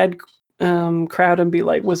trad crowd and be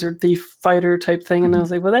like wizard, thief, fighter type thing, and I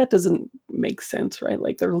was like, well, that doesn't make sense, right?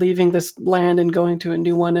 Like they're leaving this land and going to a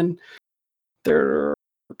new one, and they're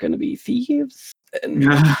going to be thieves and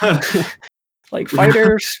like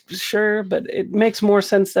fighters, sure, but it makes more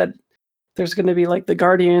sense that there's going to be like the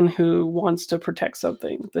guardian who wants to protect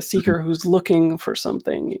something, the seeker who's looking for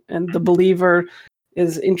something, and the believer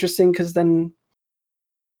is interesting because then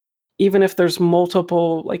even if there's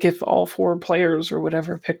multiple, like if all 4 players or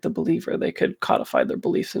whatever pick the believer, they could codify their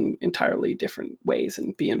beliefs in entirely different ways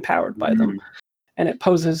and be empowered by them. And it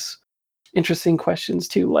poses interesting questions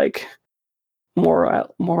too, like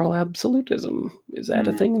moral absolutism. Is that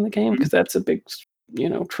a thing in the game? Because that's a big,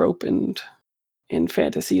 trope in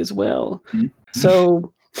fantasy as well.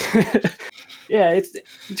 So yeah,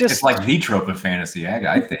 it's like the trope of fantasy,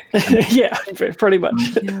 I think. Yeah, pretty much.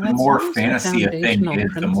 Yeah, The more fantasy a thing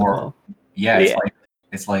is, the more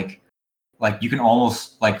it's like you can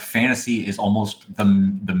almost, like, fantasy is almost the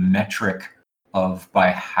metric of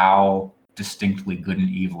by how distinctly good and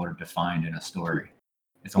evil are defined in a story.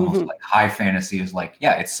 It's almost like high fantasy is like,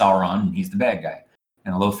 yeah, it's Sauron and he's the bad guy,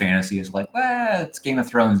 and low fantasy is like, well, it's Game of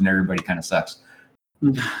Thrones and everybody kind of sucks.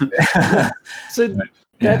 So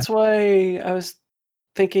that's why I was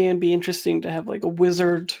thinking it'd be interesting to have like a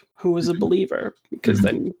wizard who was a believer, because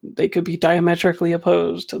then they could be diametrically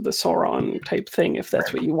opposed to the Sauron type thing if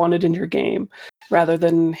that's what you wanted in your game, rather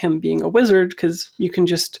than him being a wizard, because you can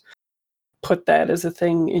just put that as a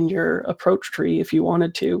thing in your approach tree if you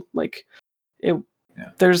wanted to. Like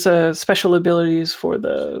there's special abilities for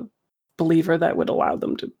the believer that would allow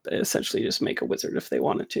them to essentially just make a wizard if they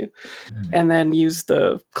wanted to, and then use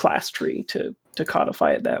the class tree to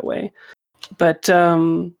codify it that way. But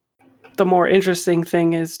the more interesting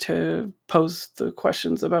thing is to pose the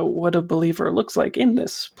questions about what a believer looks like in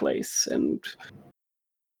this place, and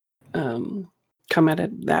come at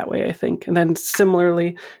it that way, I think. And then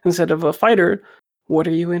similarly, instead of a fighter, what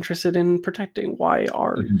are you interested in protecting? Why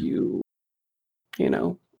are you,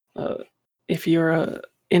 if you're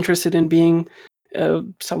interested in being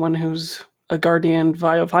someone who's a guardian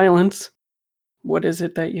via violence, what is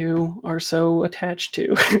it that you are so attached to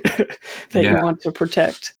that you want to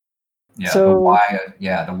protect? Yeah, so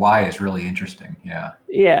the why is really interesting.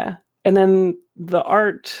 Yeah. And then the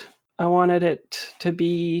art, I wanted it to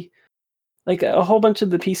be like a whole bunch of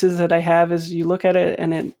the pieces that I have is you look at it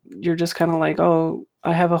and you're just kind of like, oh,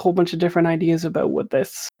 I have a whole bunch of different ideas about what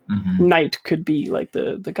this knight could be. Like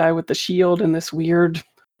the guy with the shield and this weird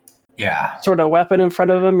sort of weapon in front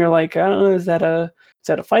of him. You're like, I don't know, is that a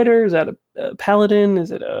fighter? Is that a paladin?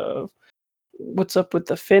 Is it what's up with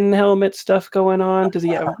the fin helmet stuff going on? Does he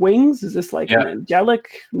have wings? Is this like an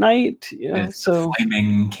angelic knight? So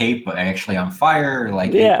flaming cape actually on fire.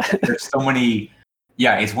 Like there's so many.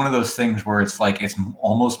 Yeah, it's one of those things where it's like it's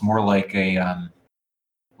almost more like a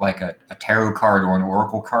tarot card or an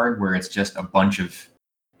oracle card, where it's just a bunch of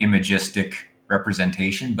imagistic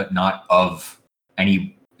representation, but not of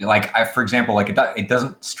any. Like, for example, like it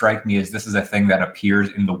doesn't strike me as this is a thing that appears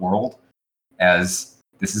in the world as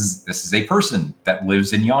this is a person that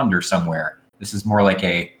lives in yonder somewhere. This is more like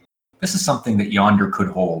this is something that yonder could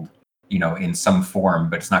hold, in some form,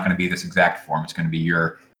 but it's not going to be this exact form. It's going to be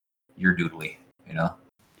your doodly,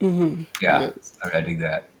 Yeah, I dig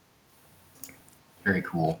that. Very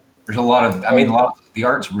cool. There's a lot of, the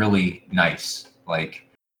art's really nice. Like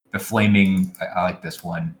the flaming, I like this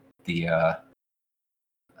one. The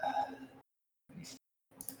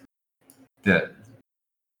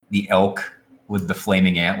elk with the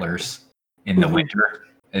flaming antlers in the winter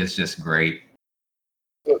is just great.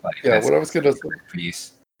 What I was gonna say.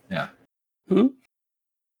 Piece. Yeah.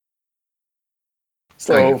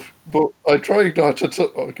 So, but I try not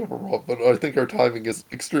to cover wrong, but I think our timing is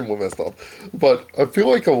extremely messed up. But I feel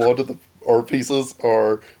like a lot of the art pieces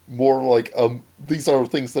are more like these are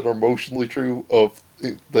things that are emotionally true of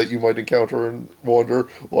that you might encounter in Wander.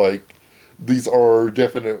 Like these are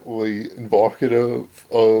definitely evocative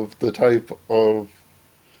of the type of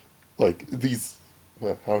like these.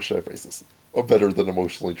 Well, how should I phrase this? Better than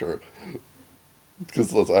emotionally true, because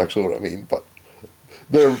that's actually what I mean. But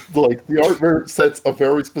they're like the art sets a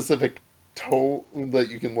very specific tone that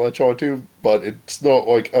you can latch onto, but it's not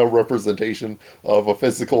like a representation of a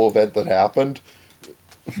physical event that happened.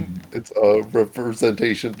 It's a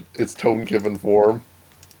representation. It's tone given form,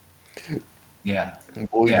 Yeah,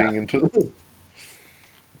 bleeding into.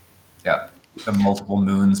 yeah. The multiple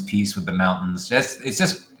moons piece with the mountains. It's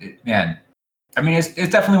just man. I mean, it's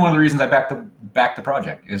definitely one of the reasons I backed the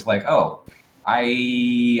project. Is like, oh,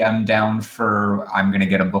 I am down for. I'm gonna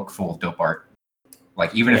get a book full of dope art.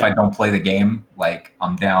 Like even if I don't play the game, like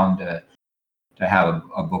I'm down to have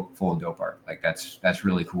a book full of dope art. Like that's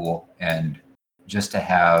really cool, and just to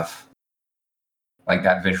have like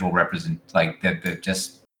that visual represent like that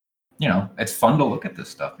just it's fun to look at this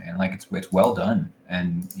stuff, man. Like it's well done,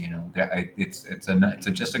 and it's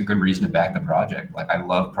just a good reason to back the project. Like I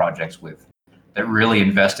love projects that really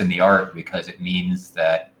invest in the art because it means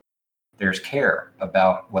that there's care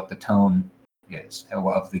about what the tone is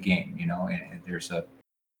of the game,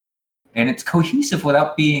 and it's cohesive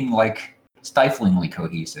without being like stiflingly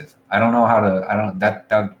cohesive. I don't know how to. I don't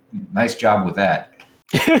that nice job with that.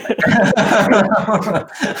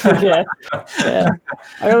 yeah.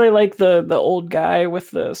 I really like the old guy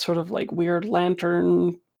with the sort of like weird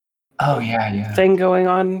lantern. Oh yeah. Thing going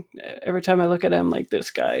on. Every time I look at him, like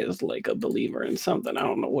this guy is like a believer in something. I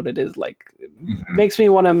don't know what it is. Like, it makes me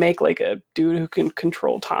want to make like a dude who can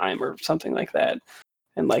control time or something like that.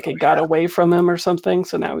 And like it got away from him or something,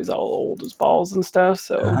 so now he's all old as balls and stuff.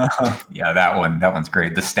 So yeah, that one's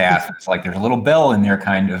great. The staff, it's like there's a little bell in there,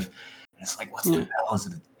 kind of. It's like, what's the bell?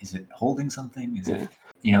 Is it holding something? Is it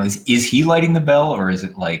is he lighting the bell, or is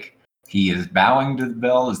it like he is bowing to the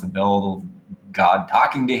bell? Is the bell God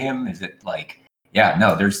talking to him? Is it like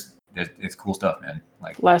there's it's cool stuff, man.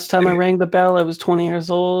 Like last time I rang the bell, I was 20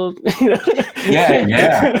 years old.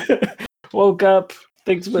 yeah. Woke up.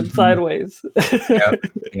 Things went sideways.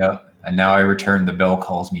 Yep. And now I return. The bell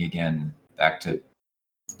calls me again. Back to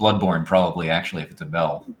Bloodborne, probably, actually, if it's a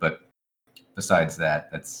bell. But besides that,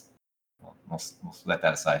 we'll let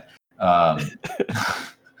that aside. It's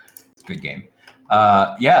a good game.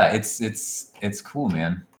 It's cool,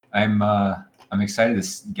 man. I'm excited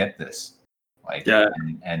to get this. Like,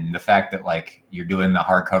 and the fact that like you're doing the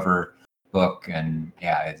hardcover book, and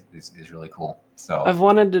is really cool. So I've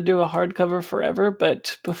wanted to do a hardcover forever,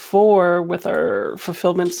 but before with our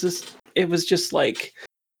fulfillments, it was just like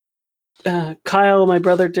Kyle, my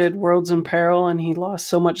brother, did Worlds in Peril, and he lost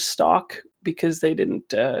so much stock because they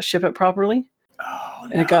didn't ship it properly,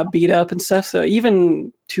 and it got beat up and stuff. So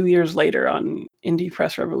even 2 years later on Indie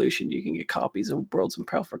Press Revolution, you can get copies of Worlds in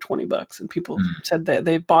Peril for $20, and people said that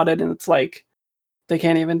they bought it, and it's like they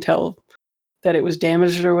can't even tell that it was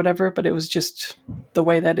damaged or whatever, but it was just the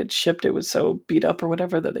way that it shipped. It was so beat up or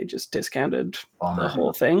whatever that they just discounted the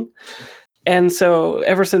whole thing. And so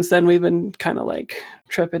ever since then, we've been kind of like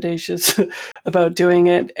trepidatious about doing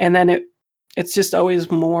it. And then it's just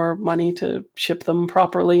always more money to ship them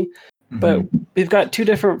properly. But we've got 2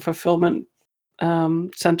 different fulfillment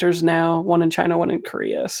centers now, one in China, one in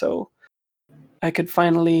Korea. So I could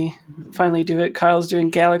finally do it. Kyle's doing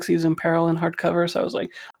Galaxies in Peril in hardcover, so I was like,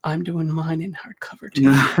 I'm doing mine in hardcover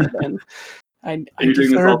too. And I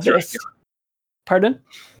deserve this. Pardon?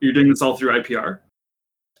 You're doing this all through IPR?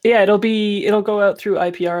 Yeah, it'll go out through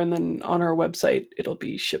IPR, and then on our website it'll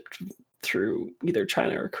be shipped through either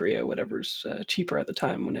China or Korea, whatever's cheaper at the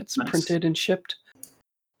time when it's printed and shipped.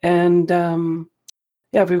 And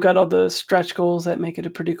we've got all the stretch goals that make it a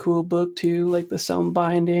pretty cool book too, like the sewn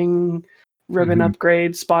binding, ribbon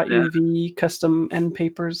upgrade, spot UV, custom end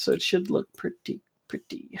papers, so it should look pretty.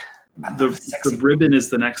 The ribbon is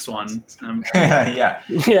the next one. Yeah.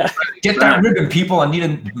 Get that ribbon, people. I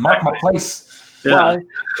need to mark my place. Yeah.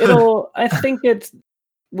 Well, I think it's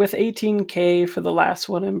with 18K for the last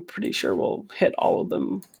one. I'm pretty sure we'll hit all of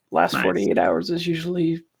them. Last 48 hours is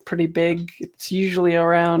usually pretty big. It's usually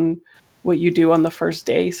around what you do on the first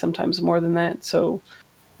day, sometimes more than that. So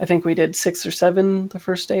I think we did 6 or 7 the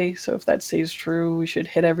first day. So if that stays true, we should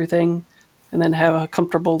hit everything and then have a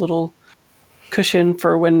comfortable little cushion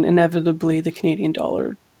for when inevitably the Canadian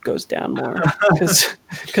dollar goes down more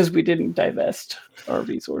because we didn't divest our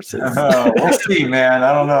resources. We'll see, man.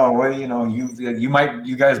 I don't know. Well,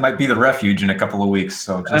 you guys might be the refuge in a couple of weeks.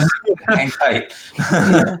 So just hang tight.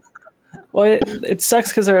 Well, it sucks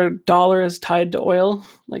because our dollar is tied to oil,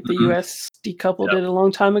 like the U.S. decoupled it a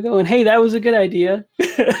long time ago. And hey, that was a good idea.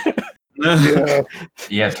 Yeah,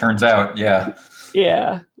 it turns out. Yeah.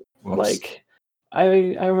 Yeah. Whoops. Like, I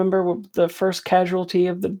remember the first casualty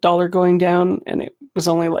of the dollar going down, and it was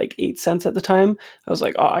only like 8 cents at the time. I was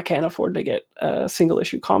like, oh, I can't afford to get single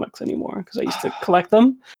issue comics anymore because I used to collect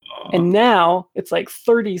them. And now it's like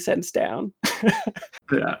 30 cents down.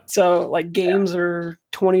 So like games are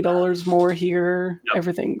 $20 more here.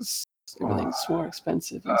 Everything's more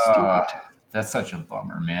expensive and stupid. That's such a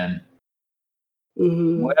bummer, man.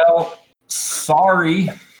 Mhm. Well, sorry.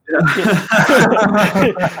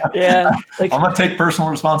 Yeah, like I'm gonna take personal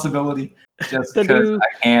responsibility just The because new-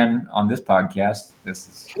 I can on this podcast. This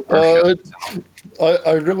is our show. So.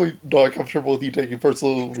 I'm really not comfortable with you taking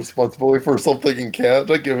personal responsibility for something in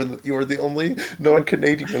Canada, given that you are the only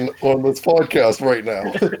non-Canadian on this podcast right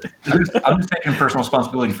now. I'm just taking personal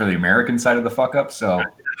responsibility for the American side of the fuck up. So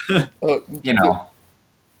you know.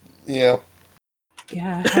 Yeah.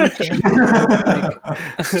 Yeah, how dare you have,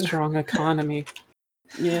 like a strong economy.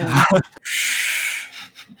 yeah.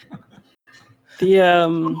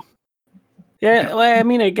 The yeah, well, I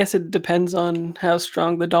mean, I guess it depends on how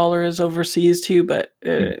strong the dollar is overseas too, but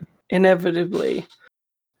inevitably,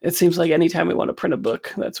 it seems like anytime we want to print a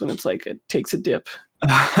book, that's when it's like it takes a dip.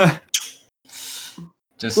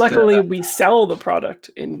 Just Luckily, we sell the product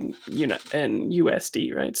in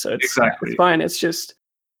USD, right? So it's fine. It's just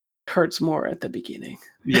hurts more at the beginning.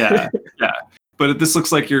 Yeah. But this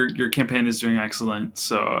looks like your campaign is doing excellent.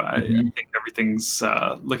 So I think everything's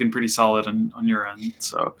looking pretty solid on your end.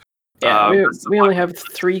 So yeah, we only have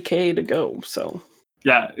 3K to go. So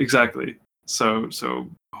yeah, exactly. So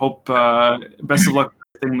hope best of luck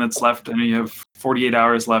with everything that's left. I know you have 48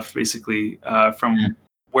 hours left, basically, from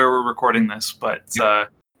where we're recording this. But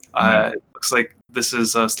it looks like this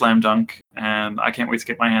is a slam dunk, and I can't wait to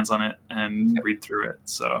get my hands on it and read through it.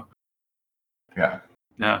 So yeah.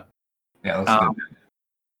 Let's do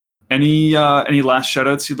it. Any last shout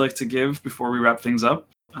outs you'd like to give before we wrap things up?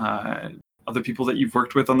 Other people that you've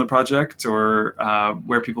worked with on the project, or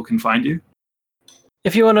where people can find you?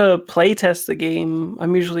 if you want to play test the game,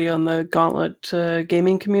 I'm usually on the Gauntlet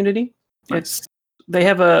gaming community. Nice. They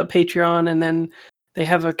have a Patreon, and then they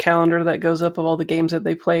have a calendar that goes up of all the games that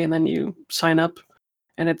they play, and then you sign up,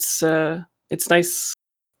 and it's nice.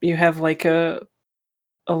 You have like a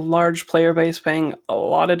large player base playing a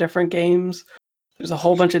lot of different games. There's a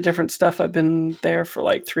whole bunch of different stuff. I've been there for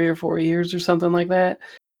like 3 or 4 years or something like that.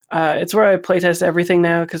 It's where I playtest everything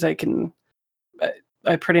now because I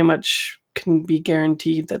pretty much can be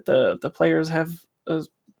guaranteed that the players have a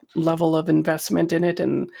level of investment in it,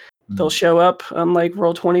 and they'll show up on like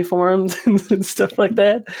Roll20 forums and stuff like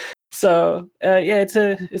that. So yeah, it's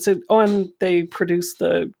a and they produce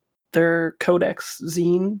their Codex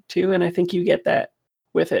zine too, and I think you get that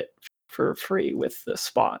with it for free with the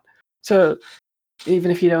spot. So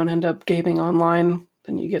even if you don't end up gaming online,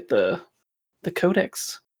 then you get the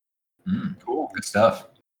Codex. Cool, good stuff.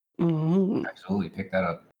 Mm-hmm. Absolutely, pick that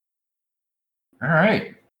up. All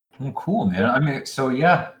right, well, cool, man. I mean, so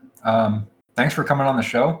yeah, thanks for coming on the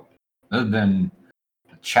show. This has been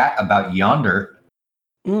a chat about Yonder.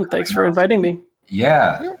 Thanks for inviting me.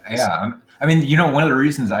 Yeah. I mean, one of the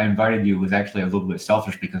reasons I invited you was actually a little bit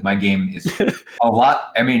selfish because my game is a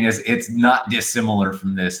lot. I mean, it's not dissimilar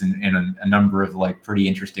from this in a number of like pretty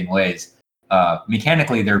interesting ways.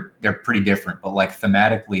 Mechanically, they're pretty different, but like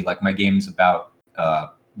thematically, like my game's about a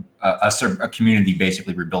community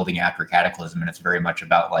basically rebuilding after Cataclysm, and it's very much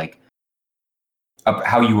about like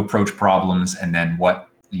how you approach problems, and then what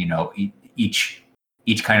each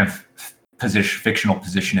kind of fictional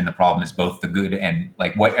position in the problem is both the good and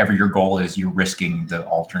like whatever your goal is, you're risking the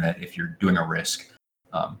alternate if you're doing a risk.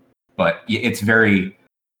 But it's very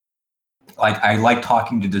like I like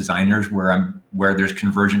talking to designers where there's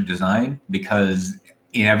convergent design because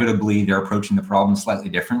inevitably they're approaching the problem slightly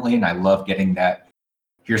differently, and I love getting that.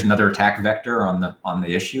 Here's another attack vector on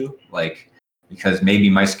the issue, like because maybe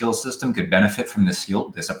my skill system could benefit from this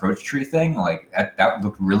approach tree thing. Like that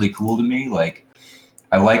looked really cool to me. Like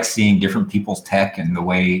I like seeing different people's tech and the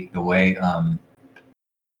way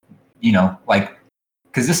like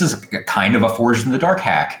because this is kind of a Forged in the Dark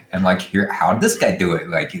hack, and like how did this guy do it?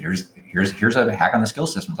 Like here's a hack on the skill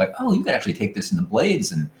system. It's like, oh, you could actually take this into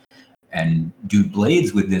blades and do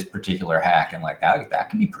blades with this particular hack, and like that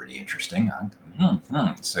can be pretty interesting.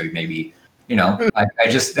 So maybe I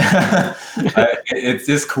just it's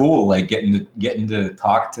just cool, like getting to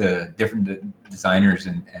talk to different designers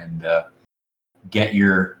and get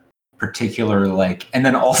your particular like, and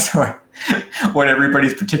then also what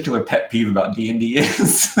everybody's particular pet peeve about D&D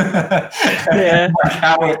is. Yeah.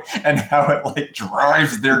 how it like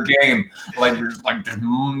drives their game. Like there's like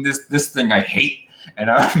this thing I hate, and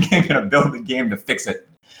I'm gonna build a game to fix it.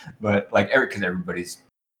 But like because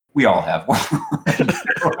we all have one.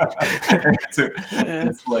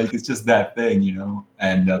 It's like it's just that thing,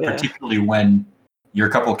 and particularly when you're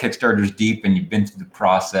a couple of Kickstarters deep and you've been through the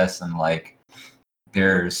process, and like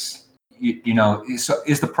there's so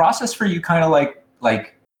is the process for you kind of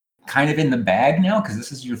like kind of in the bag now because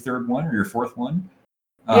this is your third one or your fourth one?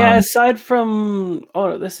 Yeah, aside from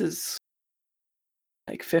this is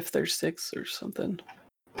like 5th or 6th or something.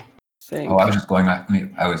 Oh, I was just going.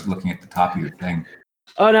 I was looking at the top of your thing.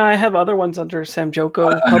 Oh no, I have other ones under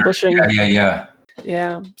Samjoko Publishing. Yeah.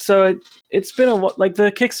 Yeah. So it's been like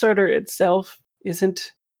the Kickstarter itself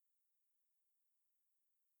isn't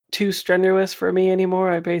too strenuous for me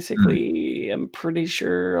anymore. I basically am pretty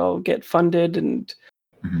sure I'll get funded and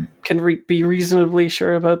can be reasonably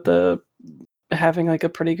sure about having like a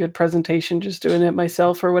pretty good presentation, just doing it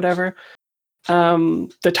myself or whatever.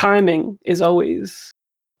 The timing is always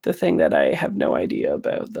the thing that I have no idea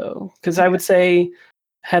about, though, because I would say,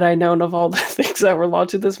 had I known of all the things that were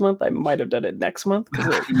launching this month, I might have done it next month.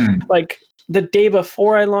 Because like the day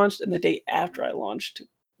before I launched and the day after I launched,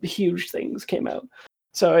 huge things came out.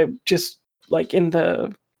 So I just like in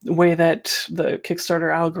the way that the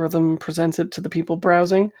Kickstarter algorithm presents it to the people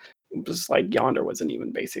browsing, it was like Yonder wasn't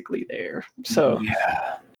even basically there. So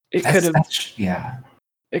it could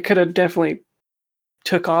have definitely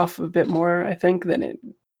took off a bit more, I think, than it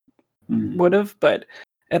would have. But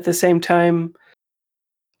at the same time,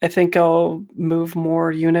 I think I'll move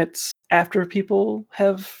more units after people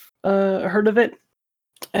have heard of it,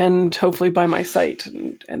 and hopefully buy my site,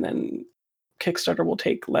 and then Kickstarter will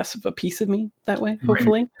take less of a piece of me that way,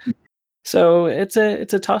 hopefully. Right. So it's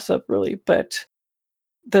a toss-up, really. But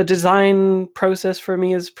the design process for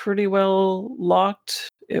me is pretty well locked.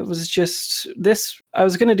 It was just this. I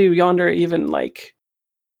was going to do Yonder even like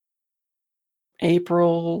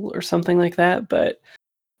April or something like that, but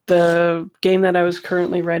the game that I was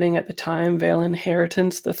currently writing at the time, Veil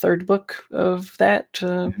Inheritance, the third book of that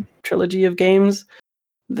trilogy of games,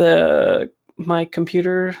 my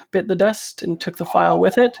computer bit the dust and took the file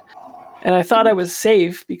with it. And I thought I was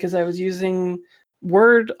safe because I was using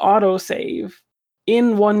Word autosave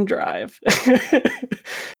in OneDrive.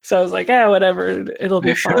 So I was like, whatever, it'll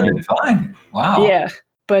be fine. Wow. Yeah.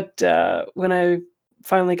 But when I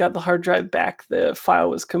finally got the hard drive back, the file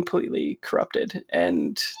was completely corrupted.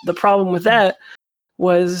 And the problem with that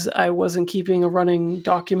was I wasn't keeping a running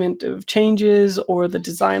document of changes or the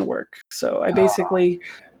design work. So I basically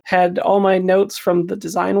had all my notes from the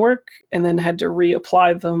design work and then had to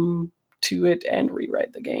reapply them to it and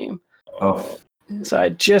rewrite the game. So I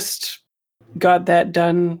just got that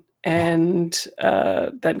done and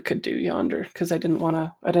then could do Yonder, because I didn't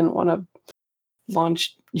want to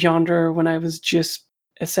launch Yonder when I was just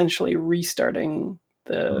essentially restarting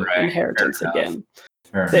the Inheritance again.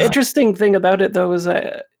 The interesting thing about it, though, is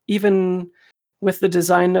even with the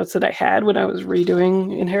design notes that I had when I was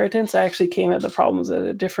redoing Inheritance, I actually came at the problems in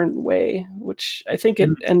a different way, which I think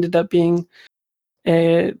it ended up being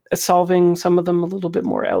solving some of them a little bit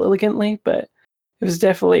more elegantly, but it was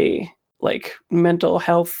definitely like mental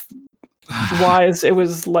health wise, it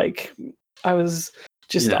was like I was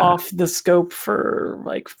just off the scope for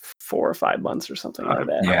like 4 or 5 months or something like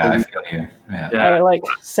that. Yeah, I feel you. Yeah. I like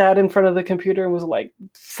sat in front of the computer and was like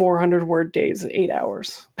 400 word days, 8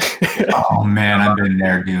 hours. Oh man, I've been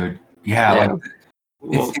there, dude. Yeah. Like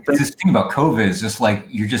it's this thing about COVID is just like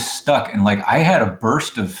you're just stuck, and like I had a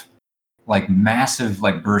massive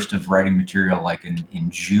burst of writing material like in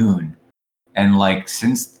June, and like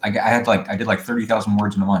since I did like 30,000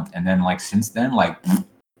 words in a month, and then like since then like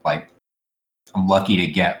I'm lucky to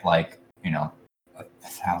get like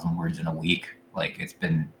 1,000 words in a week. Like it's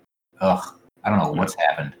been I don't know what's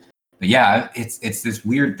happened, but yeah, it's this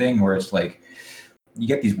weird thing where it's like you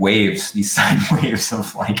get these waves, these sine waves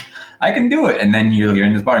of like I can do it, and then you're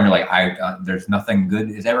in this bar and you're like there's nothing good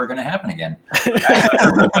is ever going to happen again.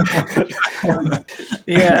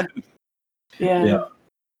 Yeah.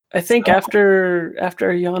 I think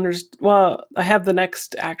after Yonder's, I have the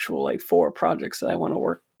next actual like 4 projects that I want to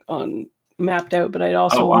work on mapped out, but I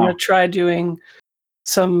also want to try doing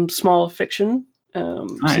some small fiction,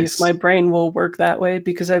 see if my brain will work that way,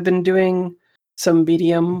 because I've been doing some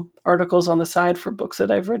Medium articles on the side for books that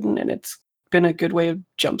I've written, and it's been a good way of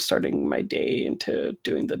jump-starting my day into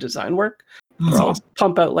doing the design work. I'll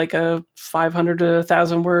pump out like a 500 to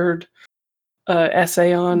 1,000 word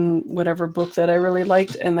essay on whatever book that I really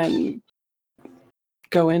liked, and then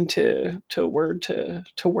go into Word to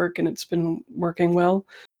work, and it's been working well.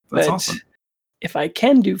 That's but awesome. If I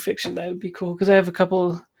can do fiction, that would be cool, because I have a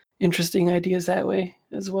couple interesting ideas that way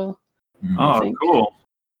as well. Oh, cool.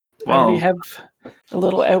 I already have a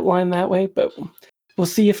little outline that way, but we'll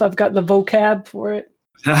see if I've got the vocab for it.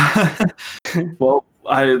 Well,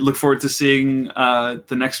 I look forward to seeing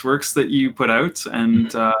the next works that you put out,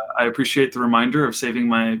 and I appreciate the reminder of saving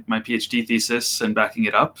my PhD thesis and backing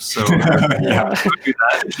it up. So do that.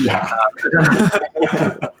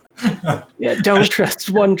 Yeah, don't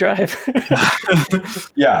trust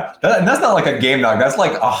OneDrive. Yeah, that's not like a game dog. That's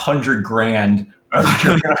like $100,000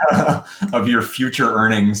 of your future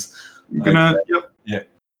earnings. Yep. Yeah.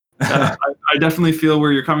 I definitely feel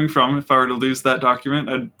where you're coming from. If I were to lose that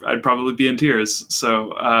document, I'd probably be in tears.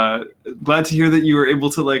 So glad to hear that you were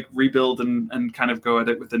able to like rebuild and kind of go at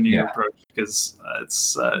it with a new approach, because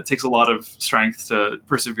it takes a lot of strength to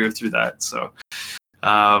persevere through that. So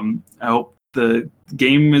I hope the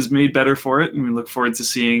game is made better for it, and we look forward to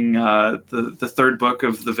seeing the third book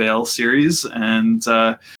of the Veil series. And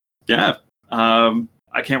I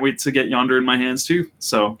can't wait to get Yonder in my hands too.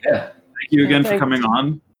 So thank you again for coming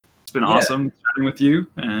on. It's been awesome chatting with you,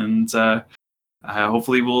 and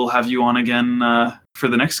hopefully we'll have you on again for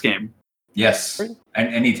the next game. Yes, and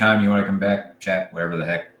anytime you want to come back, chat, whatever the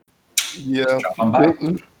heck. Yeah. Jump on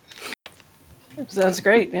by. Sounds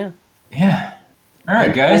great. Yeah. Yeah. All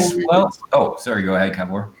right, guys. Well, sorry. Go ahead,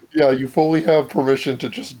 Cavor. Yeah, you fully have permission to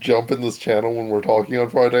just jump in this channel when we're talking on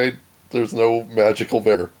Friday. There's no magical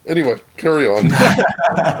there. Anyway, carry on.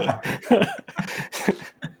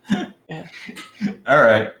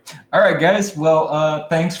 All right, guys. Well,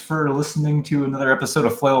 thanks for listening to another episode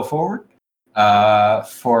of Flail Forward.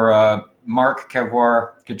 For Mark,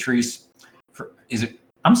 Cavor, Catrice,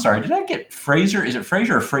 I'm sorry. Did I get Fraser? Is it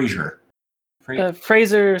Fraser or Frazier?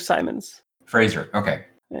 Fraser Simons. Fraser. Okay.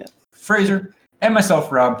 Yeah. Fraser and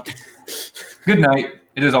myself, Rob. Good night.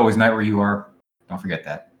 It is always night where you are. Don't forget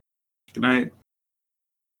that. Good night.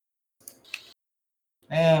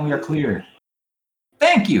 And we are clear.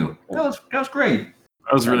 Thank you. That was great.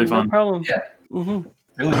 That was really fun. No problem. Yeah. Mm-hmm.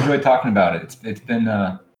 Really enjoyed talking about it. It's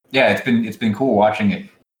been cool watching it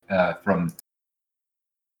from.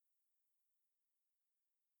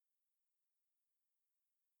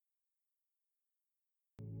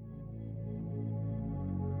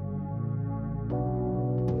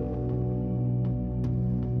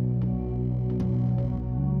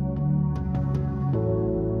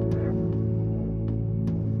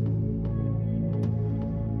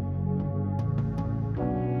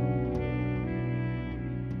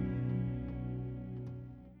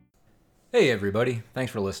 Hey everybody,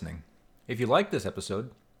 thanks for listening. If you liked this episode,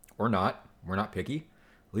 or not, we're not picky,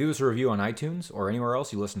 leave us a review on iTunes or anywhere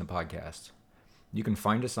else you listen to podcasts. You can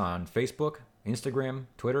find us on Facebook, Instagram,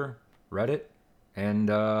 Twitter, Reddit, and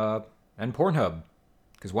Pornhub.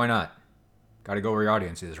 Because why not? Gotta go where your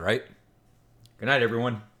audience is, right? Good night,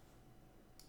 everyone.